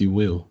it what you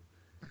will.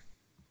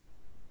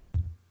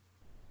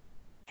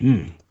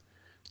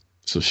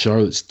 So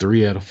Charlotte's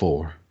 3 out of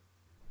 4.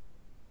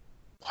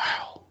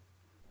 Wow,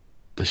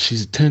 but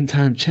she's a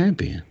 10-time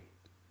champion.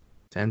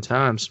 10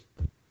 times.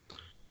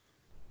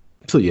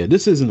 So yeah,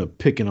 this isn't a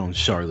picking on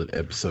Charlotte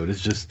episode.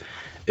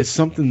 It's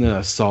something that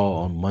I saw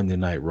on Monday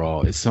Night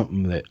Raw. It's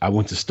something that I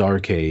went to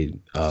Starrcade.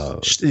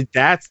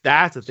 That's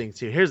the thing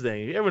too. Here's the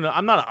thing. You ever know,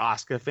 I'm not an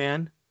Asuka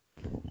fan,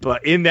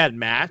 but in that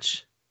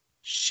match,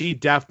 she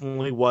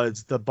definitely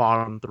was the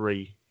bottom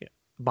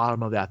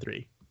of that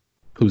 3.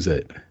 Who's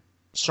that?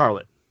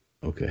 Charlotte.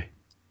 Okay.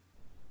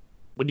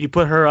 When you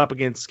put her up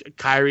against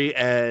Kairi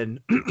and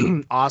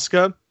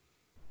Asuka,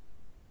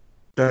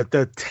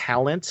 the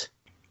talent,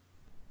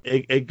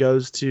 it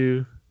goes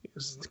to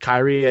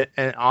Kairi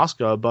and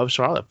Asuka above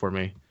Charlotte for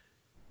me,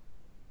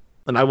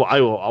 and I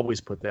will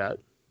always put that.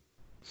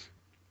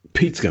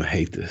 Pete's gonna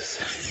hate this.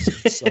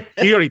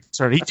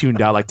 So, he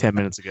tuned out like 10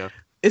 minutes ago.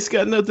 It's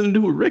got nothing to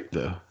do with Rick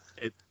though.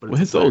 With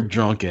his old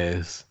drunk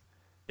ass.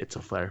 It's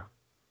a Flair.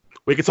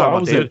 We could talk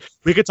about David.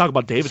 We could talk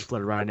about David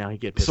Flair right now. He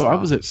get pissed off. I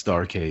was at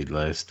Starrcade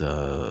last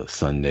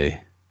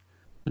Sunday.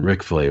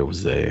 Ric Flair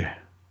was there.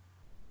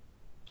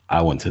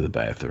 I went to the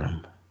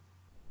bathroom.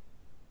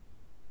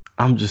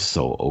 I'm just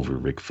so over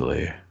Ric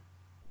Flair.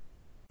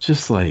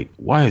 Just like,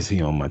 why is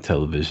he on my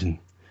television?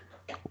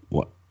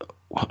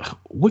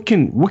 What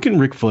can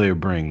Ric Flair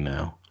bring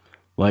now?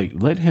 Like,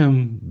 let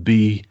him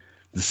be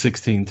the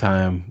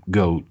 16-time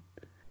GOAT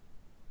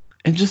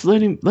and just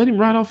let him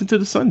ride off into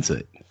the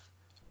sunset.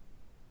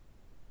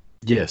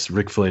 Yes,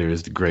 Ric Flair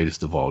is the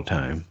greatest of all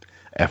time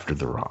after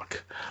The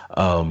Rock.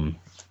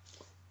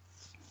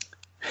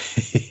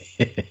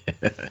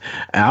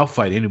 I'll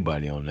fight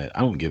anybody on that.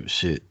 I don't give a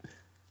shit.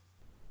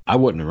 I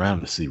wasn't around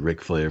to see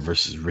Ric Flair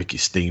versus Ricky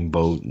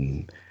Steamboat,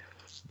 and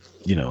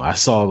I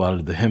saw a lot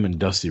of him and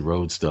Dusty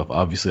Rhodes stuff.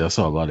 Obviously, I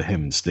saw a lot of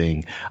him and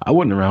Sting. I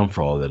wasn't around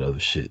for all that other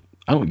shit.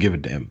 I don't give a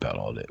damn about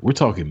all that. We're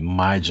talking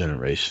my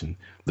generation.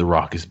 The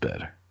Rock is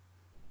better.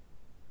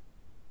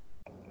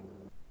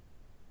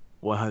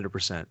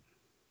 100%.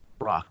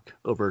 Rock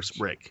over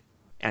Rick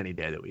any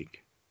day of the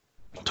week.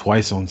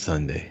 Twice on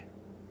Sunday,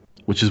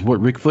 which is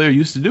what Ric Flair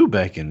used to do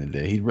back in the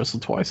day. He'd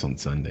wrestle twice on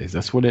Sundays.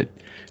 That's where that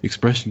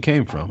expression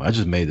came from. I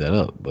just made that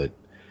up, but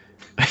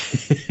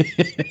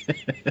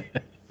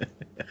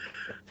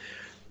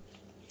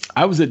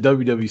I was at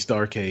WWE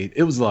Starrcade.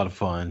 It was a lot of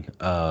fun.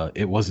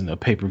 It wasn't a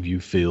pay-per-view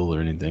feel or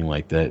anything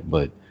like that,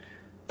 but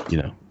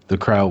the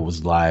crowd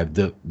was live.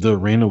 The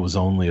arena was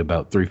only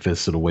about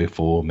 3/5 of the way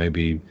full,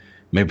 maybe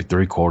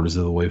 3/4 of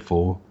the way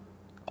full.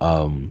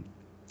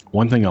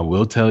 One thing I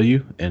will tell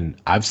you, and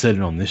I've said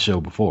it on this show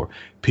before,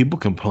 people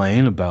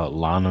complain about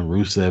Lana,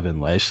 Rusev,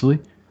 and Lashley.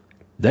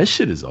 That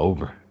shit is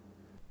over.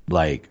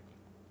 Like,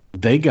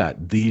 they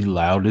got the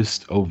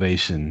loudest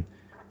ovation,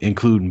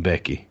 including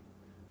Becky,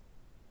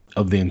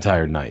 of the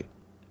entire night.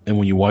 And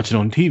when you watch it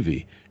on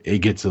TV, it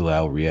gets a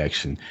loud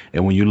reaction.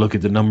 And when you look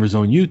at the numbers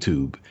on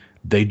YouTube,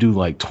 they do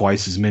like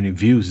twice as many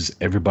views as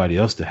everybody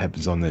else that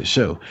happens on that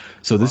show.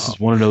 So this is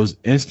one of those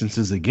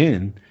instances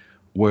again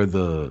where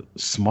the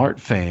smart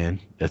fan,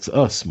 that's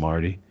us,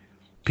 Smarty,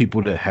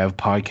 people that have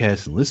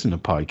podcasts and listen to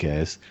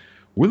podcasts,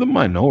 we're the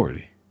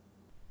minority.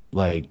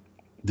 Like,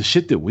 the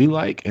shit that we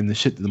like and the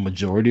shit that the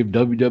majority of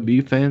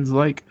WWE fans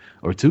like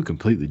are two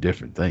completely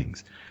different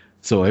things.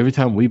 So every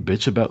time we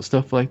bitch about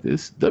stuff like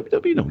this,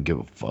 WWE don't give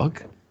a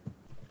fuck.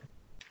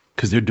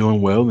 Because they're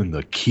doing well in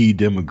the key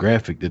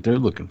demographic that they're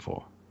looking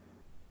for.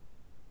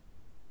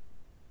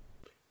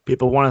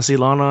 People want to see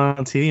Lana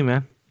on TV,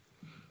 man.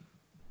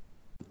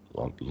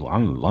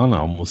 Lana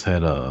almost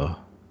had a,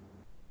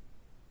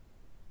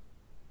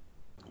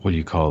 what do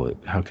you call it?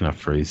 How can I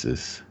phrase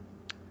this?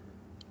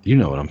 You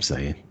know what I'm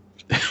saying.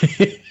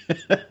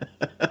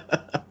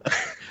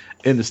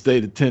 In the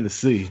state of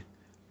Tennessee,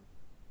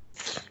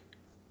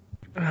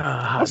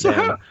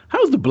 Also,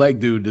 how's the black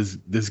dude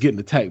that's getting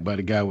attacked by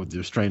the guy with the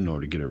restraining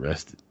order get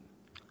arrested?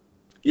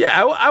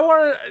 Yeah, I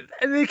wanted,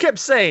 and they kept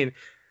saying,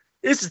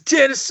 "This is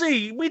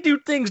Tennessee. We do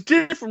things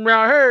different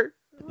around here."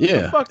 What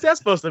the fuck's that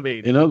supposed to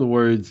mean? In other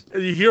words,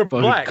 you're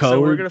black, code.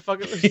 so we're gonna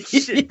fucking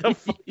shit.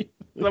 That's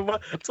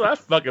what I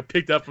fucking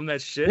picked up from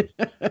that shit.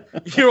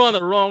 You're on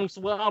the wrong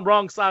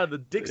side of the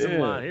Dixon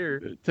line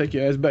here. Take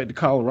your ass back to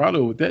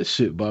Colorado with that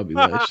shit, Bobby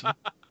Lashley.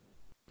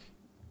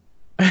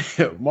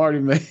 Marty,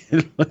 man,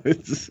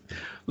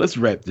 let's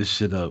wrap this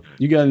shit up.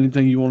 You got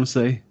anything you want to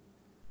say?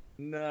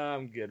 No,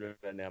 I'm good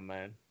right now,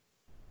 man.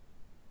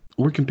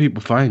 Where can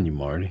people find you,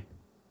 Marty?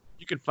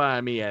 You can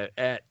find me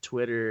at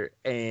Twitter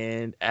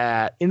and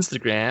at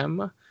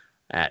Instagram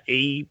at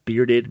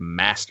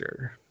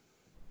 @abeardedmaster.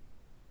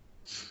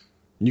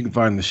 You can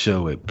find the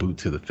show at Boot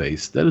to the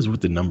Face. That is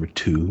with the number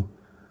 2.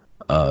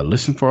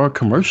 Listen for our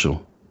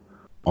commercial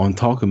on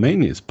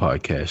Talkamania's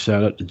podcast.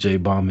 Shout out to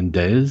J-Bomb and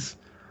Dez.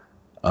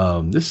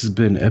 This has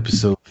been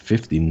episode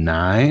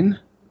 59.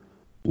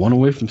 1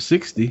 away from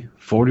 60.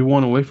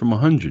 41 away from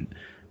 100.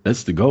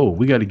 That's the goal.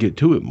 We got to get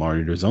to it,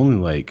 Marty. There's only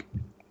like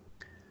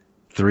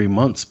 3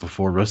 months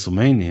before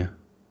WrestleMania.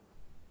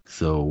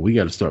 So we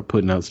got to start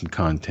putting out some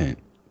content.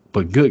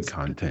 But good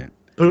content.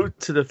 Boot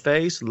to the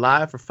Face,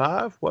 live for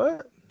 5?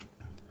 What?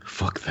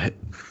 Fuck that.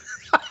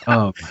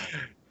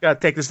 Gotta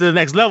take this to the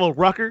next level,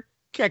 Rucker.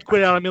 Can't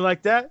quit out on me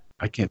like that.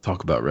 I can't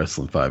talk about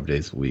wrestling 5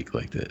 days a week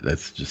like that.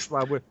 That's just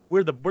why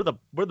we're the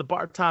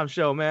bar time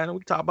show, man. We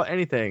can talk about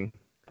anything.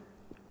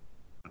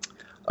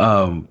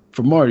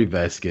 For Marty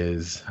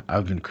Vasquez,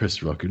 I've been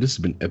Chris Rucker. This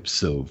has been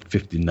episode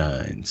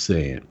 59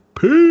 saying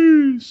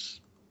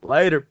peace.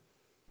 Later.